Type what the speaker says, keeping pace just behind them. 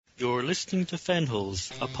You're listening to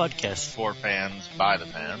Fanholes, a podcast for fans by the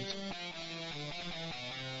fans.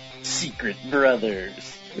 Secret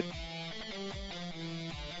Brothers.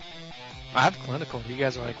 I have clinical. You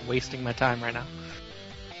guys are like wasting my time right now.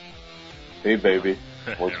 Hey baby,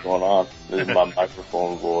 what's going on? This is my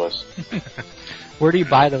microphone voice. Where do you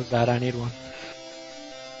buy those at? I need one.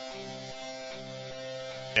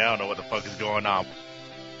 Yeah, I don't know what the fuck is going on.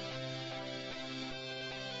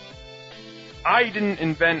 I didn't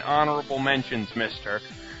invent honorable mentions, mister.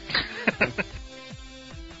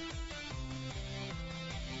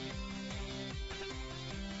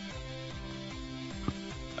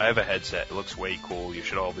 I have a headset. It looks way cool. You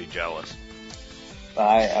should all be jealous.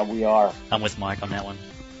 We are. I'm with Mike on that one.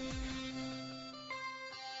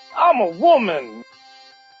 I'm a woman!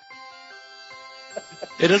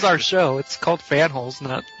 It is our show. It's called Fanholes,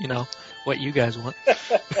 not, what you guys want.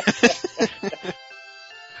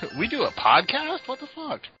 We do a podcast? What the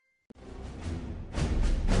fuck?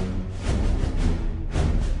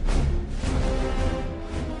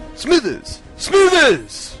 Smithers!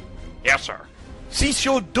 Yes, sir. Cease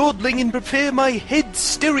your dawdling and prepare my head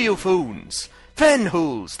stereophones.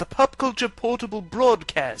 Fanholes, the pop culture portable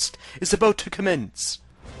broadcast, is about to commence.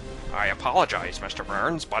 I apologize, Mr.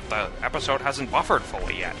 Burns, but the episode hasn't buffered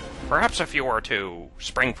fully yet. Perhaps if you were to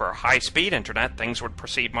spring for high-speed internet, things would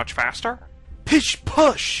proceed much faster? Pish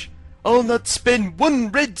posh! I'll not spend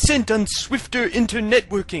 1 red cent on swifter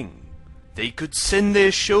internetworking. They could send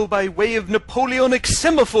their show by way of Napoleonic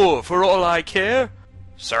semaphore for all I care.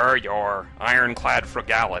 Sir, your ironclad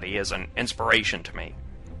frugality is an inspiration to me.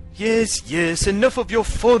 Yes, enough of your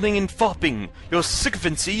fawning and fopping. Your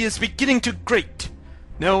sycophancy is beginning to grate.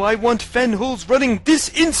 Now I want Fanholes running this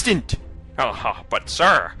instant! But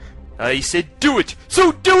sir... I said do it!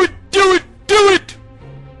 So do it! Do it! Do it!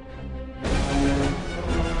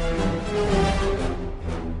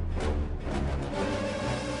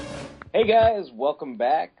 Hey guys, welcome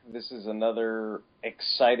back. This is another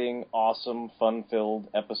exciting, awesome, fun-filled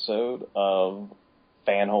episode of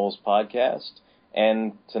Fanholes Podcast.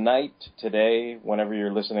 And today, whenever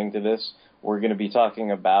you're listening to this, we're going to be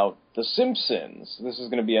talking about The Simpsons. This is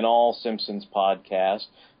going to be an all Simpsons podcast.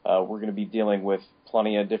 We're going to be dealing with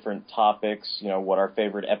plenty of different topics, what our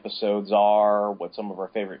favorite episodes are, what some of our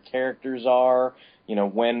favorite characters are,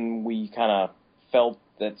 when we kind of felt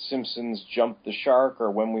that Simpsons jumped the shark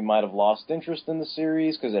or when we might have lost interest in the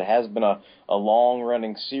series, because it has been a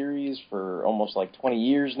long-running series for almost like 20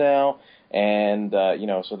 years now. And,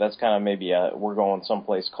 so that's kind of maybe we're going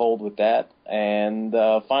someplace cold with that. And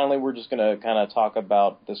finally, we're just going to kind of talk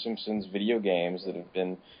about the Simpsons video games that have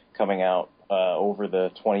been coming out over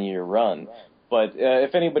the 20-year run. But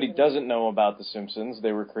if anybody doesn't know about the Simpsons,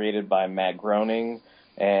 they were created by Matt Groening,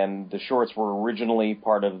 and the shorts were originally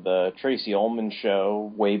part of the Tracy Ullman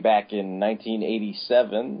Show way back in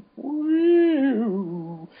 1987.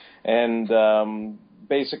 Woo! And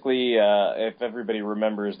basically, if everybody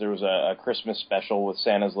remembers, there was a Christmas special with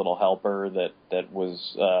Santa's Little Helper that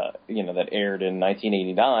was, that aired in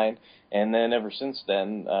 1989. And then ever since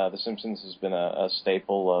then, The Simpsons has been a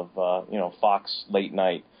staple of, Fox late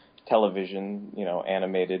night television,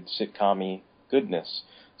 animated sitcom-y goodness.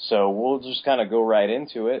 So we'll just kind of go right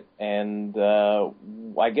into it, and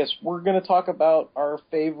I guess we're going to talk about our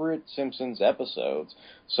favorite Simpsons episodes.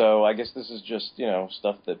 So I guess this is just,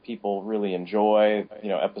 stuff that people really enjoy,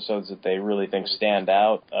 episodes that they really think stand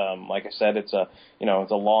out. Like I said, it's a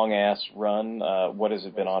long-ass run. What has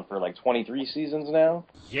it been on for, 23 seasons now?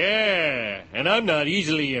 Yeah, and I'm not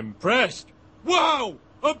easily impressed. Wow,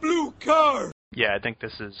 a blue car! Yeah, I think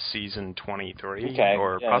this is season 23, okay,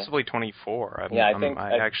 or yeah. possibly 24. I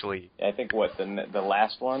think what, the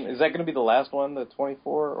last one? Is that going to be the last one, the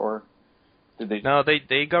 24, or did they... No,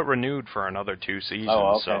 they got renewed for another 2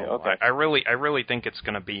 seasons, okay. I really think it's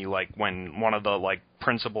going to be, when one of the,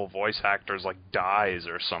 principal voice actors, dies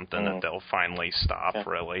or something, that they'll finally stop,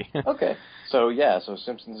 really. Okay. So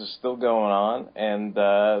Simpsons is still going on, and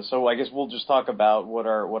so I guess we'll just talk about what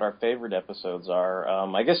our favorite episodes are.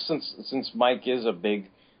 I guess since Mike is a big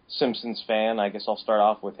Simpsons fan, I guess I'll start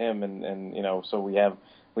off with him, and so we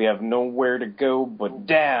have nowhere to go but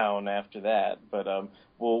down after that. But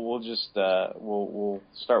we'll just we'll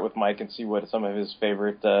start with Mike and see what some of his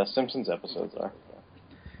favorite Simpsons episodes are.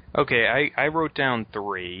 Okay, I wrote down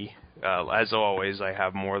 3. As always, I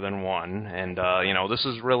have more than one, and, this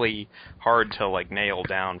is really hard to, nail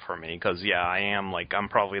down for me, because, I'm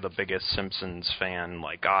probably the biggest Simpsons fan,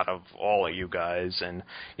 out of all of you guys, and,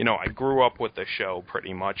 I grew up with the show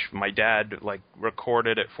pretty much. My dad,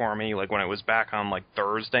 recorded it for me, when it was back on,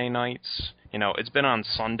 Thursday nights, it's been on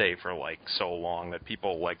Sunday for like so long that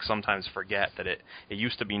people like sometimes forget that it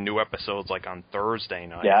used to be new episodes like on Thursday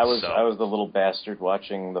night. Yeah, I was the little bastard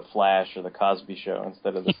watching The Flash or The Cosby Show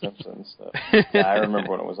instead of The Simpsons. So yeah, I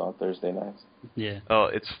remember when it was on Thursday nights. Yeah. Oh,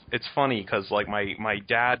 it's funny because like my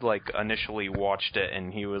dad like initially watched it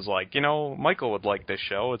and he was like, Michael would like this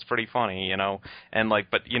show. It's pretty funny, and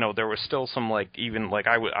like, but there was still some like even like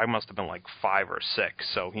I must have been like 5 or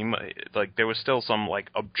 6, so there was still some like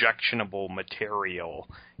objectionable material,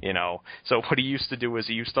 So what he used to do is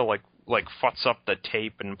he used to like futz up the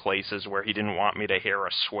tape in places where he didn't want me to hear a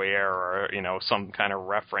swear or some kind of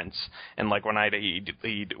reference. And like when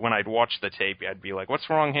I'd watch the tape, I'd be like, "What's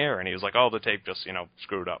wrong here?" And he was like, "Oh, the tape just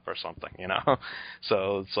screwed up or something,"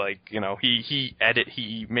 So it's like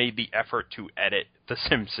he made the effort to edit The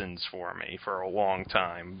Simpsons for me for a long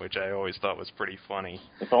time, which I always thought was pretty funny.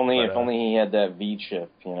 If only he had that V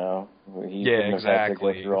chip, he wouldn't have had to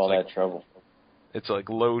go through all that trouble. It's like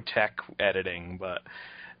low-tech editing, but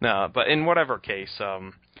in whatever case,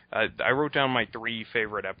 I wrote down my 3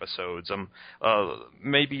 favorite episodes.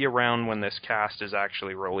 Maybe around when this cast is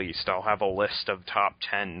actually released, I'll have a list of top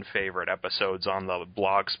 10 favorite episodes on the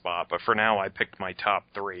blog spot, but for now I picked my top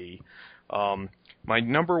 3. My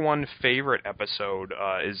number 1 favorite episode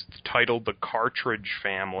is titled The Cartridge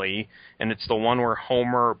Family, and it's the one where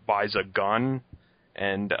Homer buys a gun.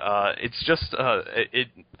 And it's just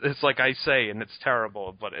it's like I say, and it's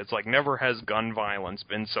terrible, but it's like never has gun violence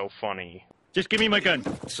been so funny. Just give me my gun.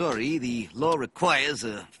 Sorry, the law requires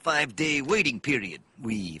a 5-day waiting period.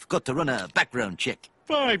 We've got to run a background check.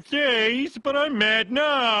 5 days? But I'm mad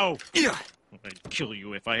now. Yeah. I'd kill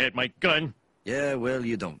you if I had my gun. Yeah, well,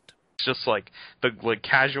 you don't. It's just like the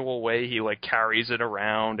casual way he like carries it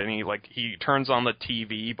around, and he turns on the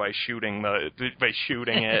TV by shooting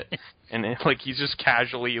it, and he's just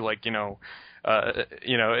casually I don't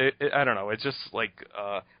know. It's just like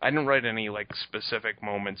I didn't write any like specific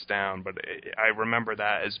moments down, but I remember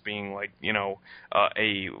that as being like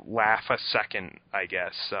a laugh a second, I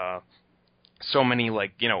guess. So many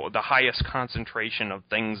the highest concentration of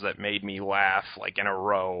things that made me laugh like in a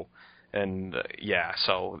row. And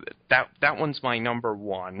so that one's my number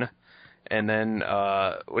 1. And then,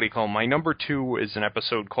 my number 2 is an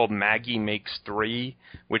episode called Maggie Makes 3,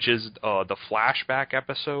 which is the flashback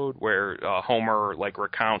episode where Homer,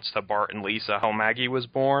 recounts to Bart and Lisa how Maggie was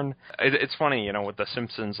born. It's funny, with the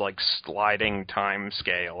Simpsons, sliding time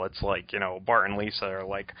scale. It's like, Bart and Lisa are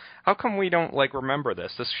like, how come we don't, remember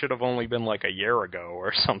this? This should have only been, a year ago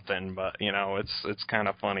or something, but, it's kind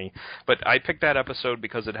of funny. But I picked that episode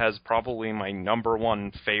because it has probably my number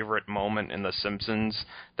 1 favorite moment in The Simpsons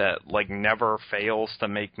that, never fails to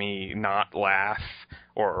make me not laugh,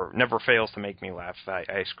 or never fails to make me laugh.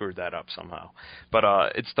 I screwed that up somehow.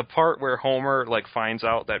 But it's the part where Homer finds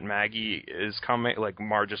out that Maggie is coming,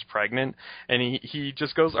 Marge is pregnant, and he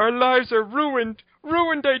just goes, "Our lives are ruined,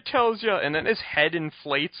 I tells ya," and then his head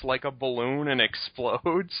inflates like a balloon and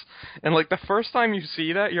explodes. And the first time you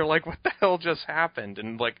see that, you're like, what the hell just happened?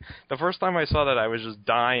 And the first time I saw that, I was just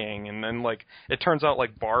dying. And then it turns out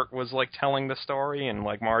Bart was telling the story, and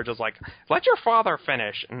Marge is like, "Let your father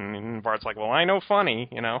finish," and Bart's like, "Well, I know funny,"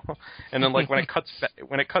 And then when it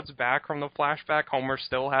cuts back from the flashback, Homer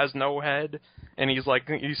still has no head, and he's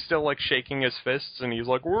still shaking his fists, and he's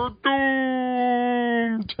like, "We're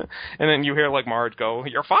doomed." And then you hear Marge go,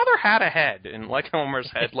 "Your father had a head," and Homer's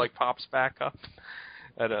head pops back up.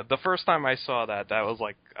 And, the first time I saw that I was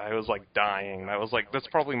dying. I was that's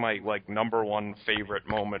probably my number 1 favorite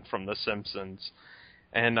moment from The Simpsons.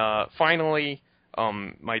 And finally,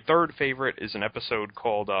 my third favorite is an episode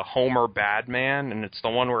called Homer Badman, and it's the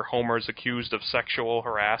one where Homer's accused of sexual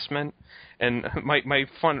harassment. And my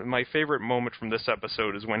favorite moment from this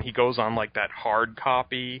episode is when he goes on that hard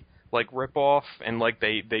copy rip-off, and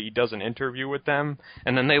they does an interview with them,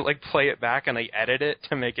 and then they play it back and they edit it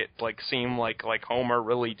to make it seem like Homer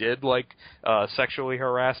really did sexually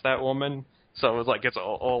harass that woman. So it was it's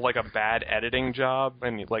all a bad editing job,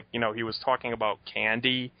 and he was talking about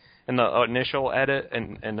candy in the initial edit,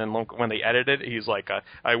 and then when they edited it, he's like,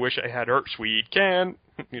 "I wish I had her sweet can,"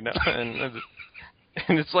 and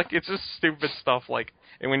it's it's just stupid stuff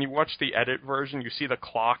and when you watch the edit version, you see the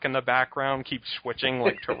clock in the background keep switching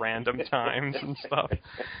to random times and stuff,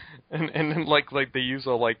 and then they use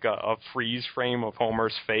a freeze frame of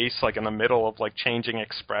Homer's face in the middle of changing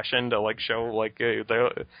expression to show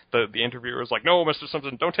the interviewer is like, "No, Mr.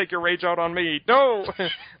 Simpson, don't take your rage out on me, no."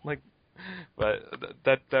 But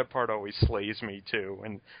that part always slays me too.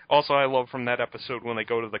 And also I love from that episode when they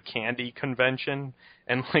go to the candy convention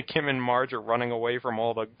and him and Marge are running away from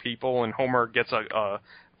all the people, and Homer gets a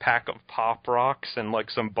pack of Pop Rocks and like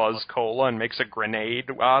some Buzz Cola and makes a grenade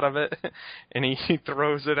out of it, and he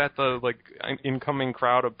throws it at the like incoming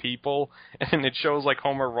crowd of people, and it shows like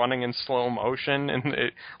Homer running in slow motion, and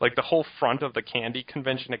it, like the whole front of the candy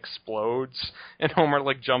convention explodes, and Homer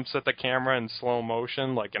like jumps at the camera in slow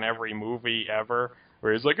motion, like in every movie ever,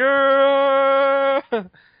 where he's like, "Aah!"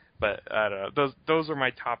 But I don't know. Those are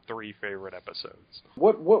my top 3 favorite episodes.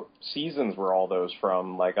 What seasons were all those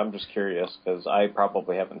from? Like, I'm just curious because I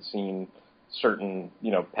probably haven't seen certain,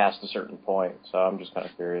 past a certain point. So I'm just kind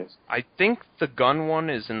of curious. I think the gun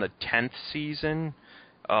one is in the 10th season.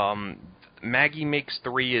 Maggie Makes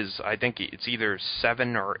 3 is, I think it's either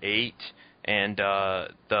 7 or 8. And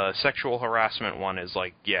the sexual harassment one is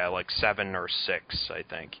like 7 or 6, I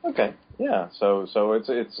think. Okay, yeah. So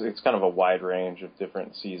it's kind of a wide range of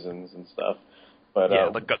different seasons and stuff. But yeah,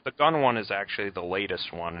 the gun one is actually the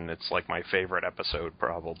latest one, and it's like my favorite episode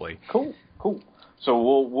probably. Cool. So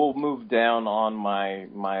we'll move down on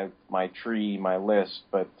my tree, my list.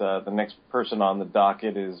 But the next person on the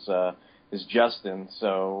docket is Justin.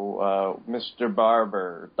 So Mr.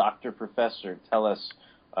 Barber, Dr. Professor, tell us.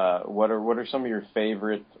 What are some of your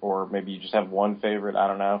favorite, or maybe you just have one favorite, I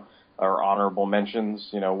don't know, or honorable mentions?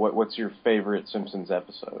 What's your favorite Simpsons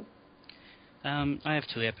episode? I have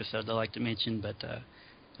 2 episodes I like to mention, but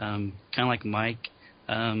kind of like Mike,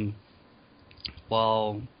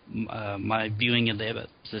 while my viewing of the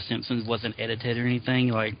Simpsons wasn't edited or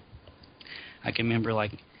anything, like I can remember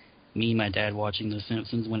like me and my dad watching the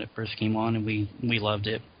Simpsons when it first came on, and we loved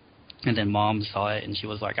it. And then Mom saw it, and she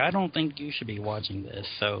was like, I don't think you should be watching this.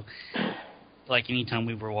 So, like, anytime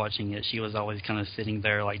we were watching it, she was always kind of sitting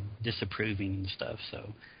there, like, disapproving and stuff.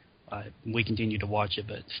 So, we continued to watch it,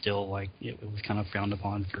 but still, like, it was kind of frowned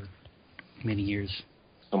upon for many years.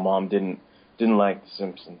 So Mom didn't like The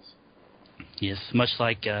Simpsons? Yes, much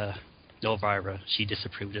like Elvira. She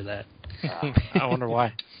disapproved of that. I wonder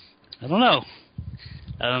why. I don't know.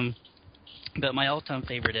 But my all-time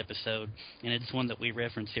favorite episode, and it's one that we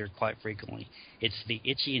reference here quite frequently, it's the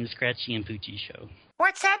Itchy and Scratchy and Poochie Show.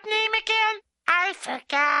 What's that name again? I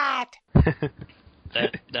forgot.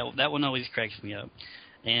 that one always cracks me up.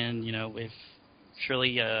 And, if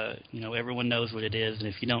surely, everyone knows what it is, and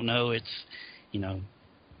if you don't know, it's,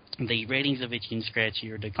 the ratings of Itchy and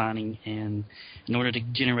Scratchy are declining, and in order to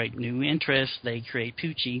generate new interest, they create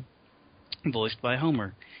Poochie, voiced by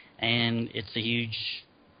Homer. And it's a huge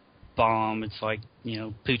bomb. It's like,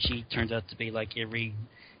 Poochie turns out to be like every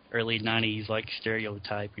early 90s like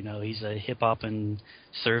stereotype. He's a hip-hop and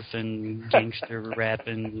surfing, gangster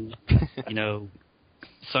rapping,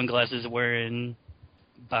 sunglasses wearing,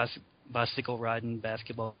 bicycle riding,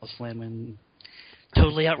 basketball slamming,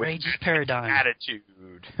 totally outrageous paradigm.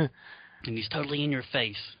 Attitude. And he's totally in your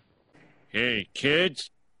face. Hey, kids,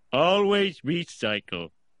 always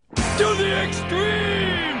recycle. To the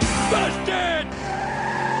extreme! Busted!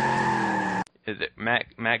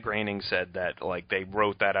 Matt Groening said that like they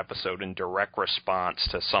wrote that episode in direct response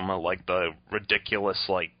to some of like the ridiculous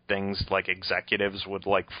like things like executives would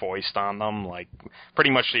like foist on them, like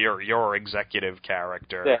pretty much your executive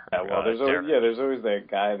character. Yeah, well, there's always that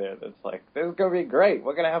guy there that's like, this is gonna be great.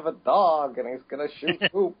 We're gonna have a dog, and he's gonna shoot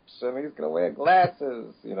hoops, and he's gonna wear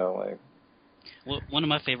glasses. Well, one of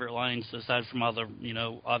my favorite lines, aside from all the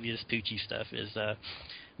obvious Poochie stuff, is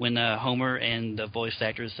when Homer and the voice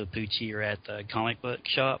actors of Poochie are at the comic book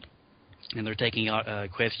shop, and they're taking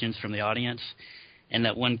questions from the audience, and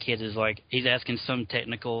that one kid is like, he's asking some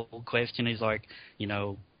technical question. He's like,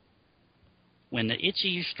 when the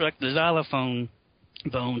Itchy struck the xylophone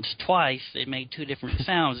bones twice, it made 2 different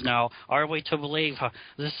sounds. Now, are we to believe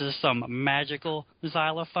this is some magical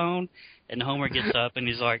xylophone? And Homer gets up and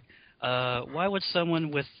he's like, why would someone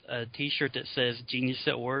with a T-shirt that says "Genius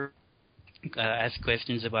at Work" ask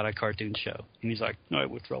questions about a cartoon show? And he's like, no, I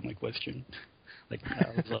withdraw my question. Like,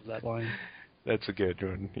 I love that line. That's a good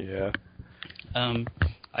one, yeah.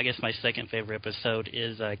 I guess my second favorite episode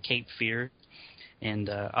is Cape Fear. And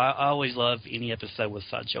I always love any episode with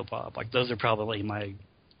Sideshow Bob. Like, those are probably my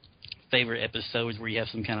favorite episodes where you have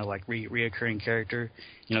some kind of, like, reoccurring character.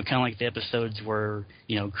 Kind of like the episodes where,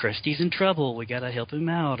 Krusty's in trouble, we gotta help him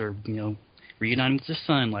out, or, reuniting with his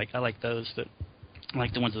son. Like, I like those, but I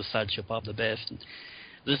like the ones with Sideshow Bob the best. And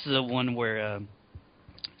this is the one where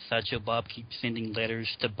Sideshow Bob keeps sending letters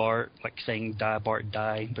to Bart, like saying, die, Bart,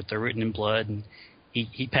 die, but they're written in blood, and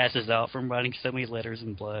he passes out from writing so many letters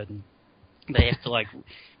in blood, and they have to, like,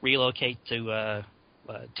 relocate to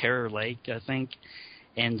Terror Lake, I think,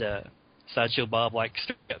 and Sideshow Bob, like,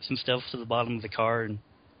 straps himself to the bottom of the car, and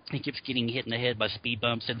he keeps getting hit in the head by speed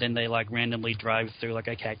bumps, and then they, like, randomly drive through, like,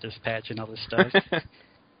 a cactus patch and all this stuff.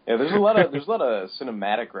 Yeah, there's a lot of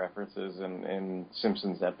cinematic references in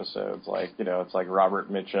Simpsons episodes. Like, it's like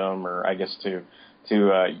Robert Mitchum, or I guess to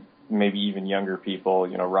maybe even younger people,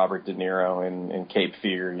 Robert De Niro in Cape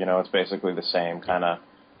Fear. It's basically the same kind of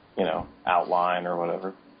outline or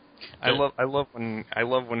whatever. I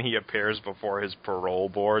love when he appears before his parole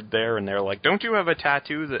board there, and they're like, "Don't you have a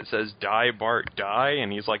tattoo that says Die Bart Die?"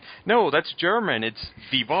 And he's like, "No, that's German. It's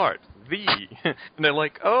Die Bart." And they're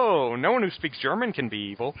like, "Oh, no one who speaks German can be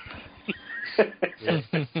evil."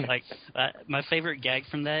 Like, my favorite gag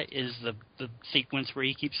from that is the sequence where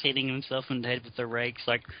he keeps hitting himself in the head with the rakes.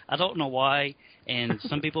 Like, I don't know why, and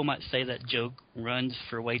some people might say that joke runs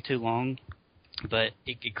for way too long, but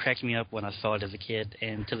it cracked me up when I saw it as a kid,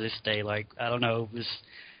 and to this day, like, I don't know,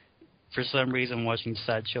 for some reason watching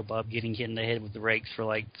Sideshow Bob getting hit in the head with the rakes for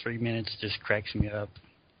like 3 minutes just cracks me up.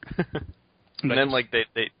 And then, like,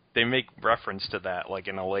 they make reference to that, like,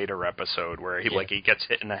 in a later episode where he gets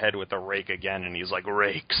hit in the head with a rake again, and he's like,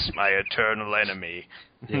 "Rakes, my eternal enemy."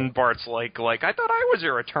 Yeah. And Bart's like, "I thought I was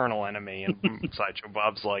your eternal enemy." And Sideshow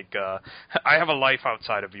Bob's like, "I have a life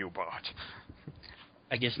outside of you, Bart."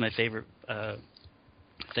 I guess my favorite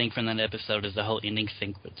thing from that episode is the whole ending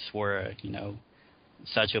sequence where,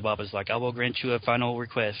 Sideshow Bob is like, "I will grant you a final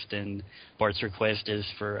request," and Bart's request is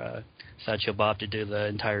for Sideshow Bob to do the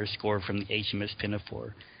entire score from the HMS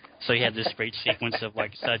Pinafore. So you have this great sequence of,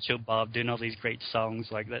 like, Sideshow Bob doing all these great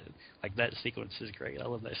songs like that. Like, that sequence is great. I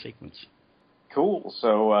love that sequence. Cool.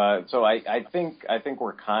 So I think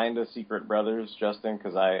we're kind of secret brothers, Justin,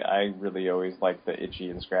 because I really always like the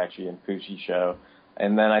Itchy and Scratchy and Poochie show.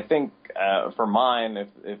 And then I think for mine,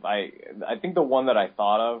 if I think the one that I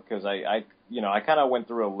thought of, because I kind of went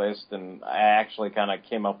through a list, and I actually kind of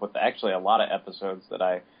came up with actually a lot of episodes that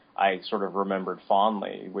I sort of remembered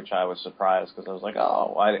fondly, which I was surprised, because I was like,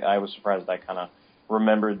 oh, I was surprised I kind of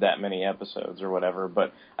remembered that many episodes or whatever.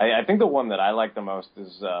 But I think the one that I like the most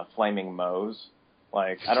is Flaming Moe's.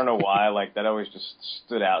 Like, I don't know why, like, that always just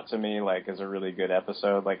stood out to me, like, as a really good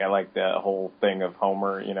episode. Like, I like the whole thing of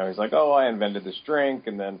Homer, he's like, "Oh, I invented this drink,"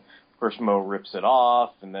 and then, of course, Moe rips it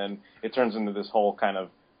off, and then it turns into this whole kind of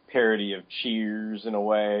parody of Cheers in a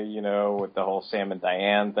way, with the whole Sam and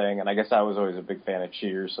Diane thing. And I guess I was always a big fan of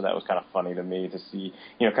Cheers, so that was kind of funny to me to see,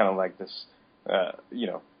 kind of like this,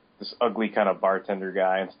 this ugly kind of bartender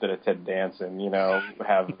guy instead of Ted Danson,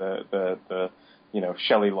 have the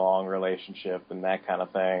Shelley Long relationship and that kind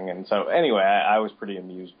of thing. And so anyway, I was pretty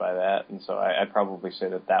amused by that. And so I'd probably say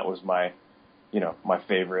that was my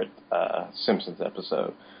favorite Simpsons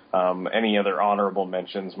episode. Any other honorable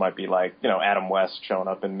mentions might be like, Adam West showing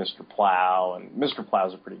up in Mr. Plow, and Mr.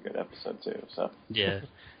 Plow's a pretty good episode too. So yeah,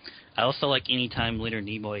 I also like any time Leonard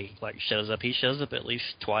Nimoy shows up. He shows up at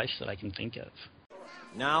least twice that I can think of.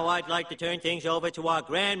 Now I'd like to turn things over to our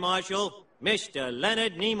Grand Marshal, Mr.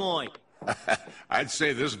 Leonard Nimoy. I'd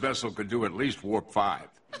say this vessel could do at least warp 5.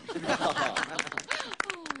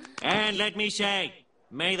 And let me say,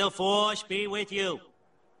 may the Force be with you.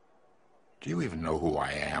 Do you even know who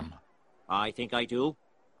I am? I think I do.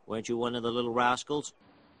 Weren't you one of the little rascals?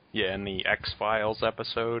 Yeah, in the X-Files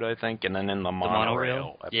episode, I think, and then in the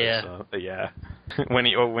monorail episode. Yeah.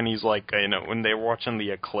 When he's like, when they're watching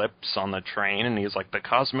the eclipse on the train, and he's like, "The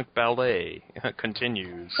cosmic ballet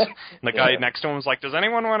continues." And the guy next to him was like, "Does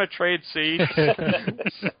anyone want to trade seats?"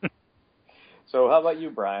 So how about you,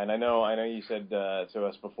 Brian? I know you said to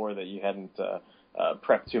us before that you hadn't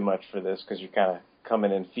prepped too much for this because you're kind of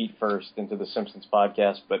coming in feet first into the Simpsons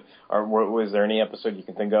podcast, but was there any episode you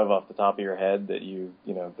can think of off the top of your head that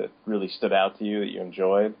that really stood out to you, that you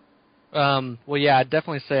enjoyed? Well, yeah, I'd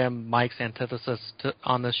definitely say I'm Mike's antithesis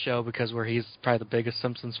on this show, because where he's probably the biggest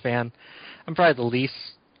Simpsons fan, I'm probably the least,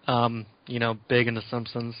 big into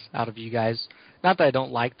Simpsons out of you guys. Not that I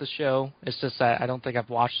don't like the show, it's just that I don't think I've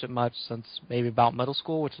watched it much since maybe about middle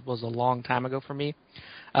school, which was a long time ago for me.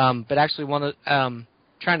 But actually,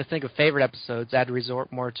 trying to think of favorite episodes, I'd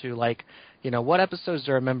resort more to, what episodes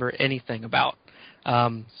do I remember anything about?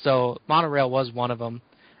 So Monorail was one of them.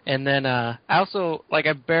 And then I also, I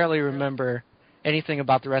barely remember anything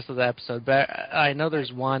about the rest of the episode, but I know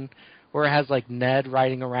there's one where it has, Ned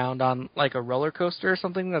riding around on, a roller coaster or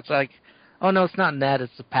something that's oh, no, it's not Ned,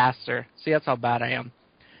 it's the pastor. See, that's how bad I am.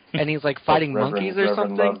 And he's, fighting monkeys or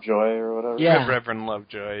something. Reverend Lovejoy or whatever? Yeah. Reverend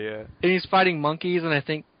Lovejoy, yeah. And he's fighting monkeys, and I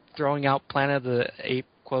think throwing out Planet of the Apes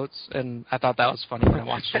quotes, and I thought that was funny when I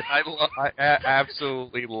watched it. I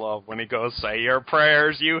absolutely love when he goes, "Say your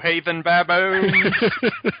prayers, you heathen baboon."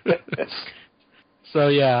 So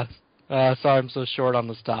yeah, Sorry I'm so short on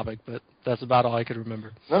this topic, but that's about all I could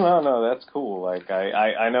remember. No, that's cool. Like,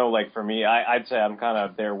 I know, like, for me, I'd say I'm kind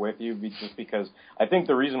of there with you just because I think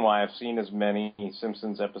the reason why I've seen as many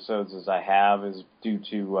Simpsons episodes as I have is due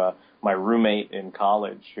to my roommate in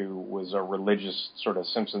college who was a religious sort of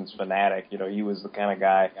Simpsons fanatic. You know, he was the kind of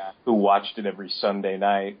guy who watched it every Sunday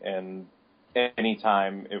night, and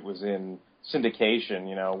anytime it was in syndication,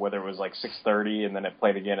 you know, whether it was like 6:30 and then it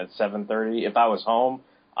played again at 7:30, if I was home,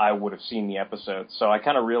 I would have seen the episodes. So I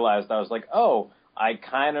kind of realized, I was like, oh, I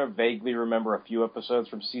kind of vaguely remember a few episodes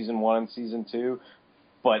from season 1 and season 2,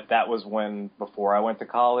 but that was before I went to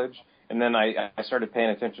college. And then I started paying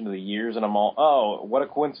attention to the years, and I'm all, oh, what a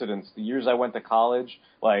coincidence. The years I went to college,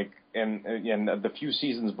 like, and the few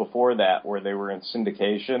seasons before that where they were in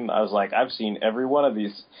syndication, I was like, I've seen every one of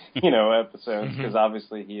these, you know, episodes, because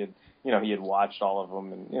obviously he had watched all of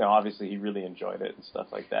them, and, you know, obviously he really enjoyed it and stuff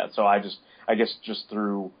like that. So I guess just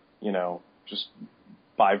through, you know, just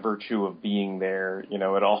by virtue of being there, you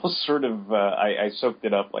know, it all sort of, I soaked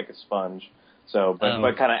it up like a sponge. So,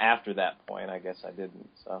 but kind of after that point, I guess I didn't,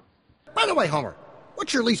 so. By the way, Homer,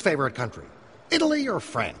 what's your least favorite country? Italy or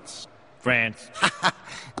France? France.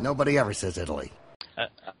 Nobody ever says Italy.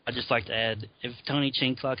 I'd just like to add, if Tony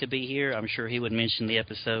Chinclaw could be here, I'm sure he would mention the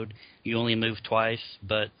episode You Only Move Twice,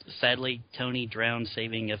 but sadly, Tony drowned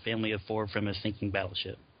saving a family of 4 from a sinking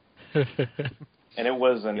battleship. And it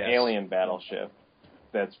was an alien battleship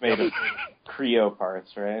that's made of Creo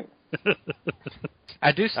parts, right?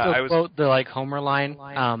 I do still quote the, like, Homer line.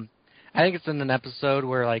 I think it's in an episode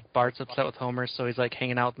where, like, Bart's upset with Homer, so he's, like,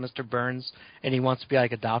 hanging out with Mr. Burns, and he wants to be,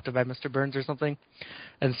 like, adopted by Mr. Burns or something.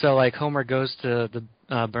 And so, like, Homer goes to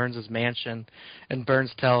the Burns' mansion, and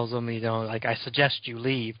Burns tells him, you know, like, I suggest you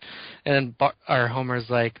leave. And Homer's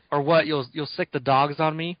like, or what, you'll sick the dogs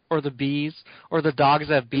on me? Or the bees? Or the dogs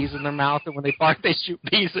have bees in their mouth, and when they bark, they shoot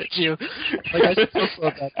bees at you? Like, I still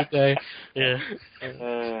quote that today.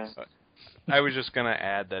 Yeah. I was just going to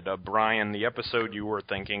add that, Brian, the episode you were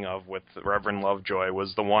thinking of with Reverend Lovejoy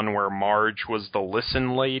was the one where Marge was the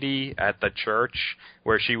listen lady at the church,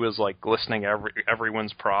 where she was, like, listening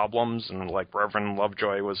everyone's problems, and, like, Reverend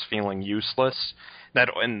Lovejoy was feeling useless.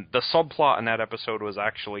 And the subplot in that episode was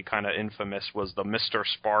actually kind of infamous, was the Mr.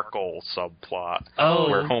 Sparkle subplot. Oh.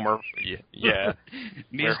 Where Homer,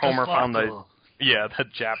 where Homer found the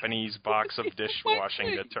Japanese box of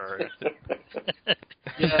dishwashing detergent.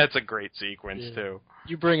 Yeah. That's a great sequence, too.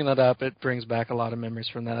 You bringing that up, it brings back a lot of memories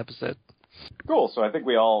from that episode. Cool. So I think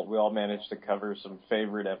we all managed to cover some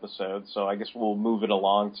favorite episodes. So I guess we'll move it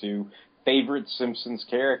along to favorite Simpsons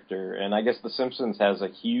character. And I guess The Simpsons has a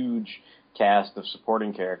huge cast of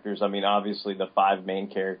supporting characters. I mean, obviously the 5 main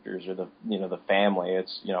characters are the family.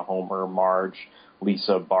 It's, you know, Homer, Marge,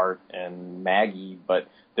 Lisa, Bart, and Maggie. But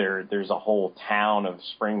there's a whole town of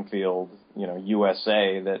Springfield, you know,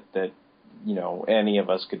 USA that you know, any of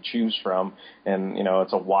us could choose from, and, you know,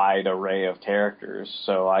 it's a wide array of characters.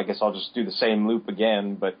 So I guess I'll just do the same loop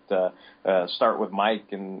again, but start with Mike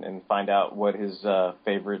and find out what his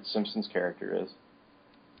favorite Simpsons character is.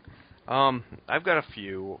 I've got a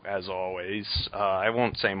few, as always. I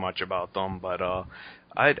won't say much about them, but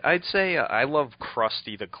I'd say I love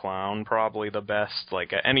Krusty the Clown probably the best.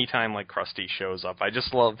 Like, anytime, like, Krusty shows up, I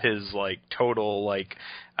just love his, like, total, like,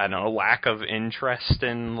 I don't know, lack of interest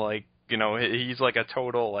in, like, you know, he's like a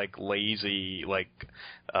total, like, lazy, like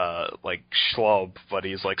schlub, but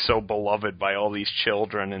he's, like, so beloved by all these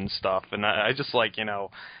children and stuff. And I just, like, you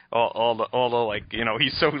know, all the like, you know,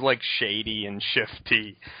 he's so, like, shady and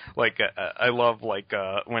shifty. Like, I love, like,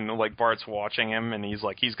 when, like, Bart's watching him and he's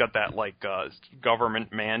got that, like,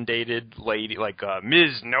 government mandated lady, like,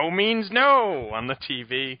 Ms. No means no on the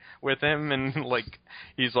TV with him, and, like,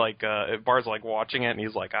 he's like, Bart's, like, watching it and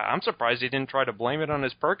he's like, I'm surprised he didn't try to blame it on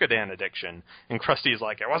his Percodan addiction. And Krusty's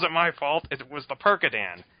like, it wasn't my fault, it was the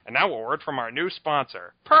Percodan. And now a word from our new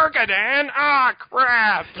sponsor. Percodan? Ah,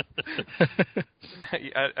 crap!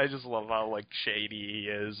 I just love how, like, shady he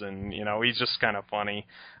is, and, you know, he's just kind of funny.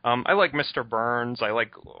 I like Mr. Burns. I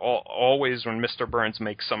like always when Mr. Burns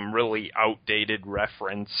makes some really outdated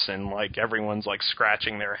reference and, like, everyone's, like,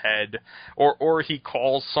 scratching their head. Or he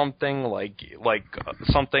calls something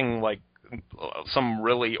something like some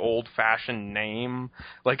really old-fashioned name,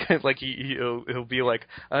 like he'll be like,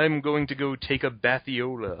 I'm going to go take a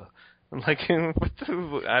bathiola. Like, what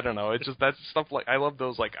the, I don't know. It's just, that's stuff like, I love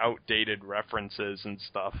those, like, outdated references and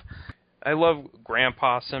stuff. I love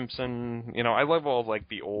Grandpa Simpson. You know, I love all, like,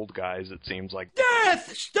 the old guys, it seems like.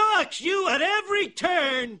 Death stalks you at every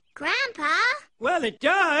turn! Grandpa? Well, it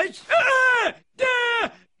does. Ah!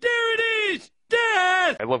 There it is!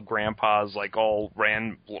 Death! I love Grandpa's like all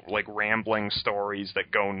rambling stories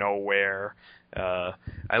that go nowhere.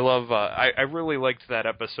 I love. I really liked that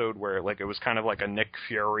episode where like it was kind of like a Nick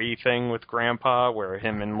Fury thing with Grandpa, where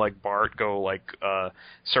him and like Bart go like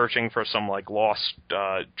searching for some like lost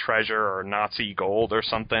treasure or Nazi gold or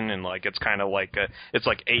something, and like it's kind of like it's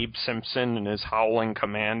like Abe Simpson and his Howling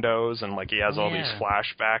Commandos, and like he has all these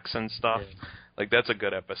flashbacks and stuff. Yeah. Like that's a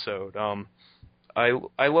good episode.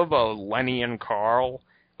 I love Lenny and Carl,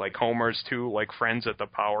 like Homer's two like friends at the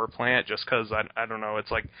power plant, just because I don't know,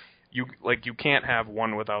 it's like you can't have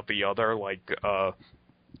one without the other.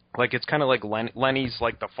 Like it's kind of like Lenny's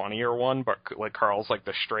like the funnier one, but like Carl's like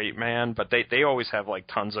the straight man. But they always have like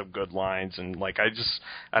tons of good lines, and like I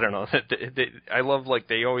don't know. I love like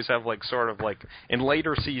they always have like sort of like in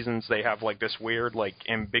later seasons they have like this weird like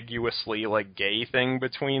ambiguously like gay thing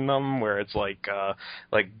between them, where it's like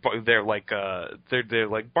they're like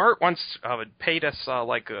Bart once paid us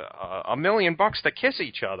like $1 million to kiss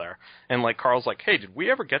each other, and like Carl's like, hey, did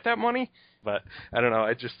we ever get that money? But I don't know.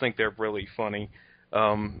 I just think they're really funny.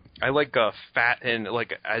 I like Fat, and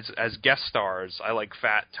like as guest stars, I like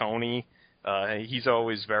Fat Tony. He's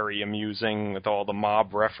always very amusing with all the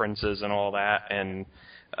mob references and all that, and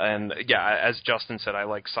yeah, as Justin said, I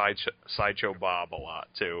like Sideshow Bob a lot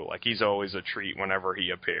too. Like he's always a treat whenever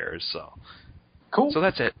he appears. So cool. So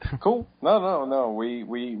that's it. Cool. No.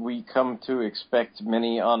 We come to expect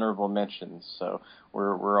many honorable mentions, so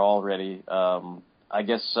we're all ready. I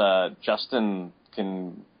guess Justin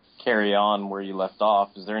can carry on where you left off.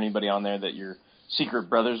 Is there anybody on there that you're secret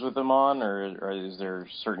brothers with him on, or is there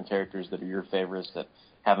certain characters that are your favorites that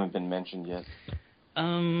haven't been mentioned yet?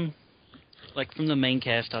 Like from the main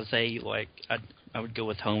cast, I'd say like I would go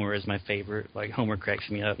with Homer as my favorite. Like Homer cracks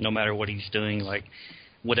me up no matter what he's doing, like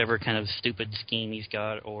whatever kind of stupid scheme he's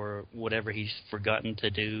got or whatever he's forgotten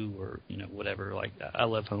to do or whatever. Like I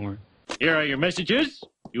love Homer. Here are your messages.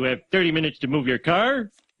 You have 30 minutes to move your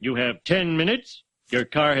car. You have 10 minutes. Your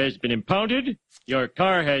car has been impounded. Your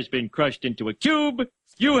car has been crushed into a cube.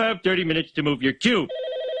 You have 30 minutes to move your cube.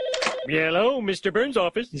 Hello, Mr. Burns'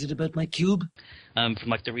 office. Is it about my cube? From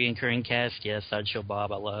like the reoccurring cast, yes, Sideshow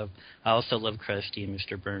Bob I love. I also love Krusty and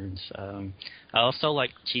Mr. Burns. I also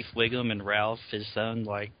like Chief Wiggum and Ralph, his son.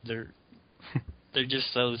 Like they're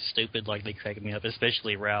just so stupid. Like they crack me up,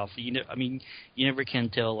 especially Ralph. You never can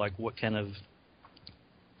tell like what kind of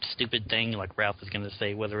stupid thing like Ralph is going to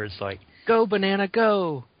say, whether it's like "Go banana,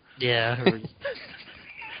 go." Yeah.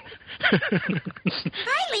 Hi,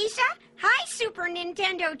 Lisa. Hi, Super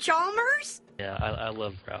Nintendo Chalmers. Yeah, I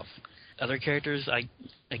love Ralph. Other characters, I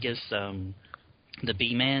guess the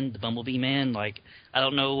Bee-Man, the Bumblebee Man. Like I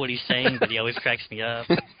don't know what he's saying, but he always cracks me up.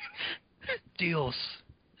 Dios,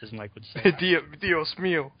 as Mike would say. Dios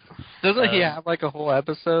mío. Doesn't he have like a whole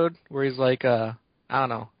episode where he's like I don't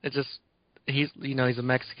know. It just. He's a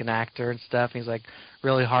Mexican actor and stuff. And he's like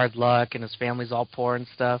really hard luck, and his family's all poor and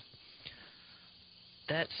stuff.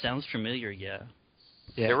 That sounds familiar, yeah.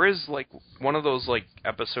 There is like one of those like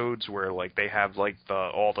episodes where like they have like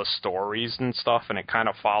all the stories and stuff, and it kind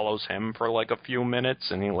of follows him for like a few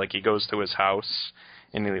minutes, and he goes to his house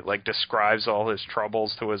and he like describes all his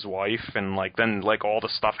troubles to his wife, and like then like all the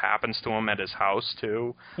stuff happens to him at his house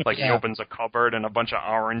too. Like he opens a cupboard and a bunch of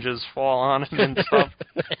oranges fall on him and stuff.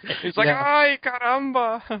 He's like, "Ay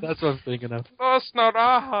caramba!" That's what I'm thinking of. Los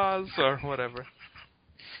naranjas or whatever.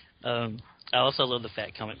 I also love the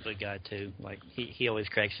fat comic book guy too. Like he always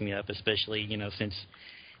cracks me up, especially since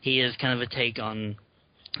he is kind of a take on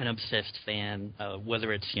an obsessed fan.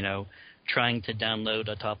 Whether it's trying to download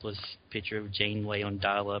a topless picture of Janeway on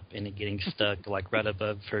dial-up and it getting stuck like right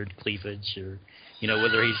above her cleavage, or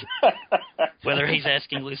whether he's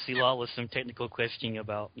asking Lucy Lawless some technical question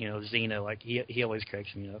about Xena. Like he always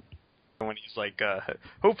cracks me up. When he's like,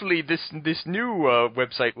 hopefully this new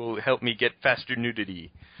website will help me get faster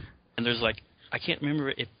nudity. And there's like, I can't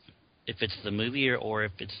remember if it's the movie or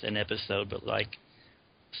if it's an episode, but like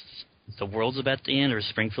the world's about to end or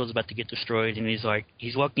Springfield's about to get destroyed, and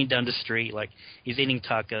he's walking down the street, like he's eating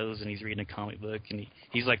tacos and he's reading a comic book, and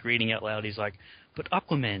he's like reading out loud. He's like, "But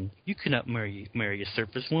Aquaman, you cannot marry a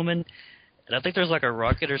surface woman." And I think there's like a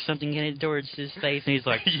rocket or something headed towards his face, and he's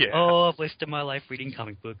like, "Oh, I've wasted my life reading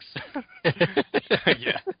comic books."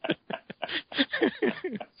 Yeah.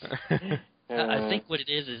 I think what it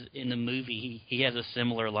is in the movie he has a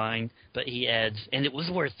similar line, but he adds, "And it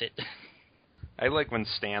was worth it." I like when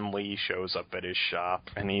Stan Lee shows up at his shop,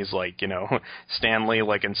 and he's like, Stan Lee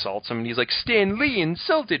like insults him, and he's like, "Stan Lee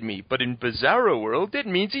insulted me, but in Bizarro World, that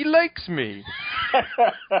means he likes me."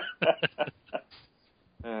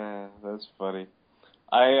 That's funny.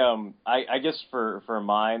 I guess for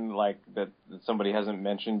mine, like that somebody hasn't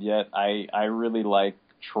mentioned yet, I really like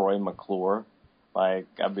Troy McClure. Like,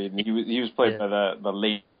 I mean, he was played by the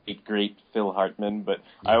late great Phil Hartman, but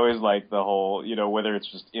I always like the whole, whether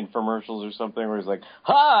it's just infomercials or something where he's like,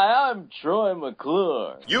 "Hi, I'm Troy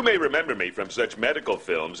McClure." You may remember me from such medical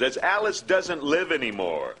films as Alice Doesn't Live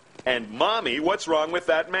Anymore and Mommy, What's Wrong with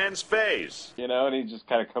That Man's Face? And he just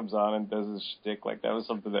kind of comes on and does his shtick. Like, that was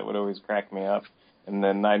something that would always crack me up. And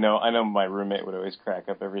then I know my roommate would always crack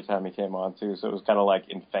up every time he came on too. So it was kind of like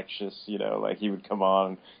infectious, like he would come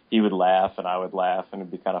on, he would laugh, and I would laugh, and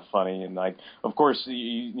it'd be kind of funny. And like, of course,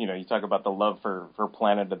 you talk about the love for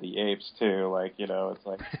Planet of the Apes too. Like, it's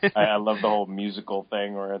like I love the whole musical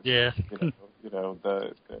thing where it's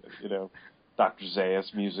the Dr.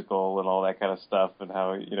 Zaius musical and all that kind of stuff, and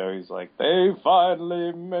how he's like, "They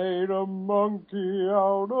finally made a monkey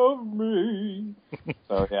out of me."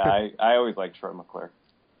 So yeah, I always like Troy McClure.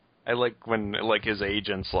 I like when his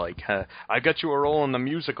agent's like, "I got you a role in the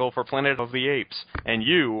musical for Planet of the Apes, and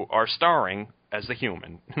you are starring as the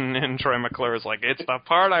human." And Troy McClure is like, "It's the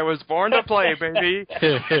part I was born to play, baby."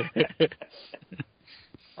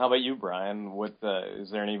 How about you, Brian?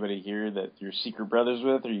 Is there anybody here that you're secret brothers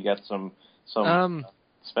with, or you got some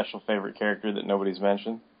special favorite character that nobody's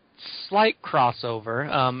mentioned? Slight crossover.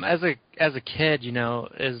 As a kid,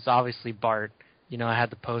 is obviously Bart. I had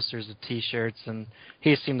the posters, the T-shirts, and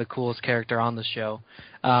he seemed the coolest character on the show.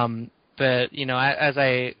 But as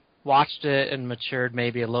I watched it and matured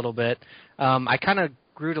maybe a little bit, I kind of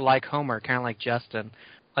grew to like Homer, kind of like Justin.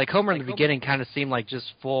 Like Homer in the beginning kind of seemed like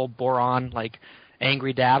just full bore-on, like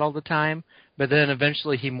angry dad all the time. But then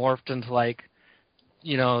eventually he morphed into like,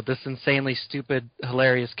 this insanely stupid,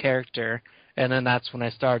 hilarious character, and then that's when I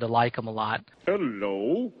started to like him a lot.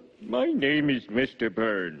 Hello, my name is Mr.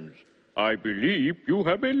 Burns. I believe you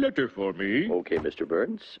have a letter for me. Okay, Mr.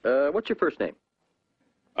 Burns. What's your first name?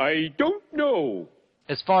 I don't know.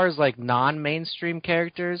 As far as like non-mainstream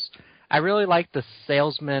characters, I really like the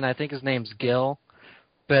salesman. I think his name's Gil.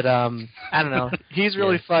 But I don't know. He's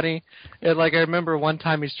really funny. And, like, I remember one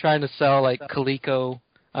time he's trying to sell like Coleco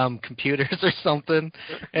computers or something,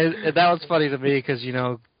 and that was funny to me because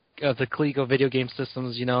the Coleco video game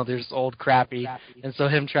systems, there's old crappy, and so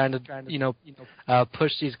him trying to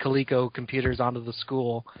push these Coleco computers onto the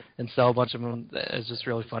school and sell a bunch of them is just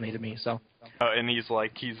really funny to me. So. And he's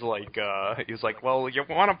like, well, you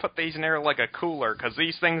want to put these near like a cooler because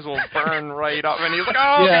these things will burn right up. And he's like,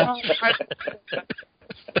 oh,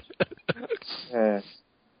 yeah.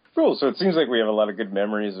 Cool. So it seems like we have a lot of good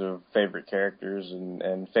memories of favorite characters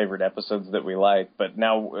and favorite episodes that we like. But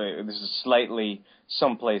now this is slightly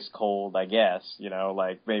someplace cold, I guess.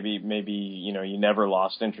 Like maybe you never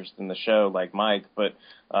lost interest in the show like Mike. But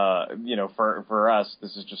for us,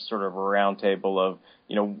 this is just sort of a roundtable of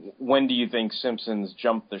when do you think Simpsons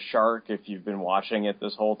jumped the shark if you've been watching it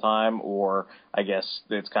this whole time, or I guess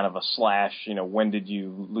it's kind of a slash. When did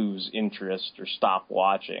you lose interest or stop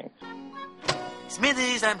watching?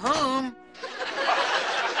 Smithers, I'm home.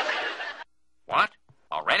 What?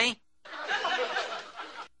 Already?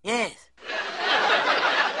 Yes.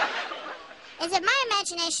 Is it my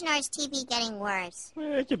imagination or is TV getting worse?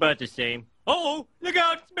 It's about the same. Oh, look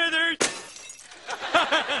out, Smithers!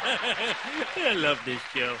 I love this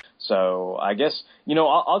show. So I guess,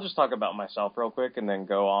 I'll just talk about myself real quick and then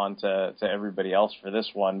go on to everybody else for this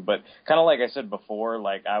one. But kind of like I said before,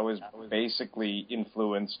 like I was basically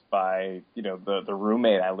influenced by, the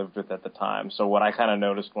roommate I lived with at the time. So what I kind of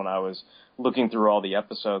noticed when I was looking through all the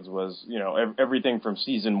episodes was, everything from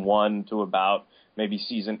season 1 to about maybe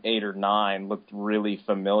season 8 or 9 looked really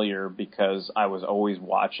familiar because I was always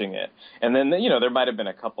watching it. And then, there might have been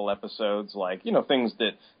a couple episodes like, things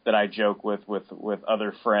that I joke with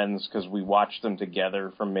other friends because we watched them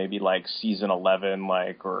together from maybe like season 11,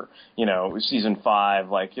 like, or, season 5,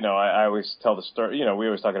 like, I always tell the story, we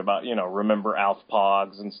always talking about, remember Alf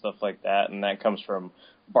Pogs and stuff like that. And that comes from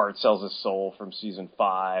Bart Sells His Soul from season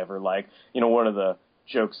 5, or like, one of the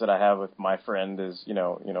jokes that I have with my friend is,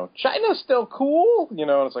 China's still cool, and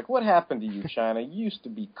it's like, what happened to you, China? You used to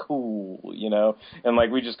be cool, and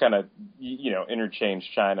like we just kind of, interchange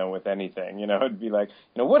China with anything, it'd be like,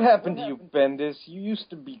 what happened to you, Bendis? You used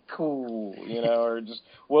to be cool, or just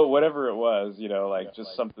whatever it was, like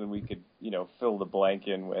just something we could, fill the blank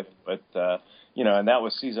in with, but and that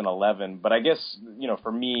was season 11. But I guess,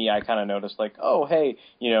 for me, I kind of noticed like, oh, hey,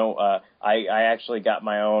 I actually got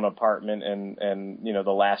my own apartment and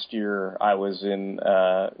the last year I was in,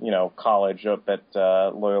 college up at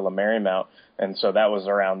Loyola Marymount. And so that was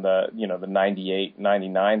around the, the 98,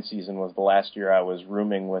 99 season was the last year I was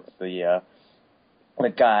rooming with the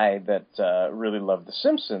guy that really loved The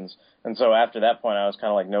Simpsons. And so after that point, I was kind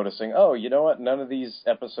of like noticing, oh, you know what? None of these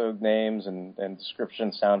episode names and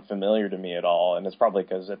descriptions sound familiar to me at all. And it's probably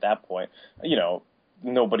because at that point,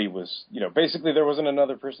 nobody was, basically there wasn't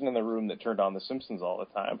another person in the room that turned on The Simpsons all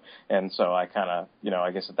the time. And so I kind of,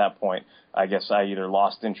 I guess at that point, I either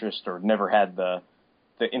lost interest or never had the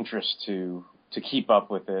interest to keep up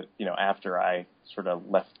with it, after I sort of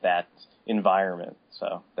left that environment.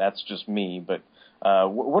 So that's just me. But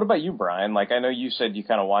what about you, Brian? Like, I know you said you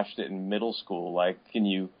kind of watched it in middle school. Like, can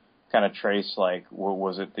you kind of trace, like, what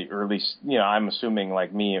was it, the early, I'm assuming,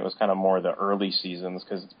 like me, it was kind of more the early seasons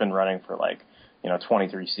because it's been running for, like,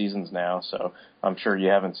 23 seasons now. So I'm sure you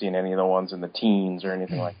haven't seen any of the ones in the teens or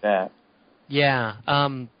anything like that. Yeah.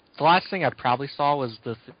 The last thing I probably saw was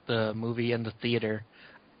the movie in the theater.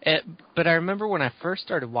 But I remember when I first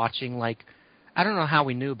started watching, like, I don't know how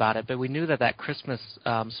we knew about it, but we knew that Christmas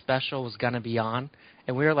special was going to be on,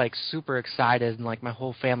 and we were, like, super excited, and, like, my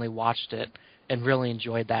whole family watched it and really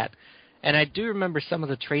enjoyed that. And I do remember some of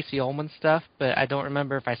the Tracy Ullman stuff, but I don't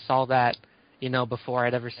remember if I saw that, before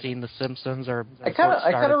I'd ever seen The Simpsons or I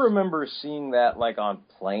kind of remember seeing that, like, on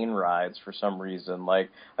plane rides for some reason.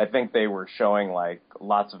 Like, I think they were showing, like,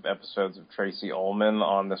 lots of episodes of Tracy Ullman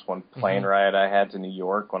on this one plane ride I had to New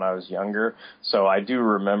York when I was younger. So I do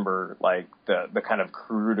remember, like, the kind of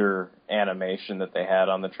cruder animation that they had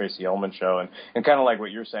on the Tracy Ullman show. And kind of like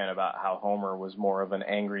what you're saying about how Homer was more of an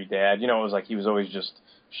angry dad. It was like he was always just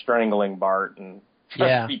strangling Bart and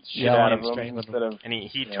beat shit out of him instead of. And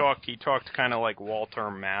he talked kind of like Walter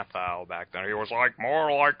Matthau back then. He was like,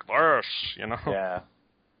 more like this, Yeah.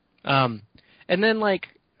 And then, like,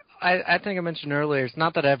 I think I mentioned earlier, it's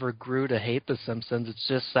not that I ever grew to hate The Simpsons. It's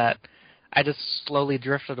just that I just slowly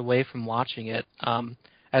drifted away from watching it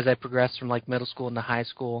as I progressed from, like, middle school into high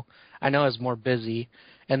school. I know I was more busy.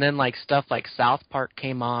 And then, like, stuff like South Park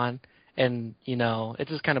came on, and, it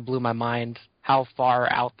just kind of blew my mind how far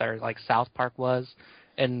out there, like, South Park was.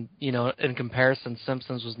 And, in comparison,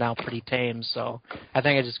 Simpsons was now pretty tame. So I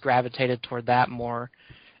think I just gravitated toward that more.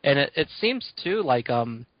 And it seems, too, like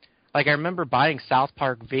I remember buying South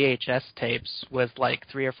Park VHS tapes with, like,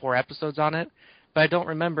 3 or 4 episodes on it. But I don't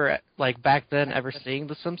remember, like, back then ever seeing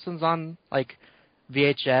The Simpsons on, like,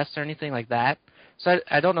 VHS or anything like that. So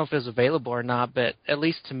I don't know if it was available or not, but at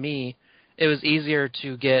least to me, it was easier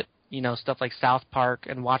to get, stuff like South Park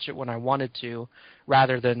and watch it when I wanted to,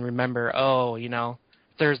 rather than remember,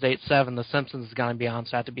 Thursday at 7, The Simpsons is going to be on,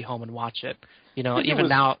 so I have to be home and watch it.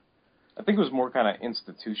 Now. I think it was more kind of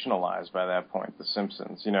institutionalized by that point, The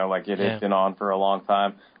Simpsons. Like it had been on for a long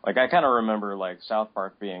time. Like I kind of remember like South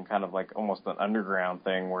Park being kind of like almost an underground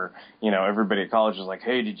thing where, everybody at college was like,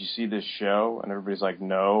 hey, did you see this show? And everybody's like,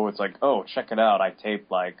 no. It's like, oh, check it out. I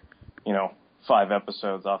taped like, 5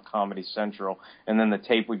 episodes off Comedy Central, and then the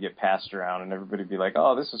tape would get passed around, and everybody would be like,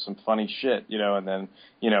 oh, this is some funny shit, and then,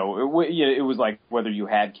 it was like whether you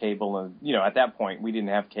had cable, and, at that point, we didn't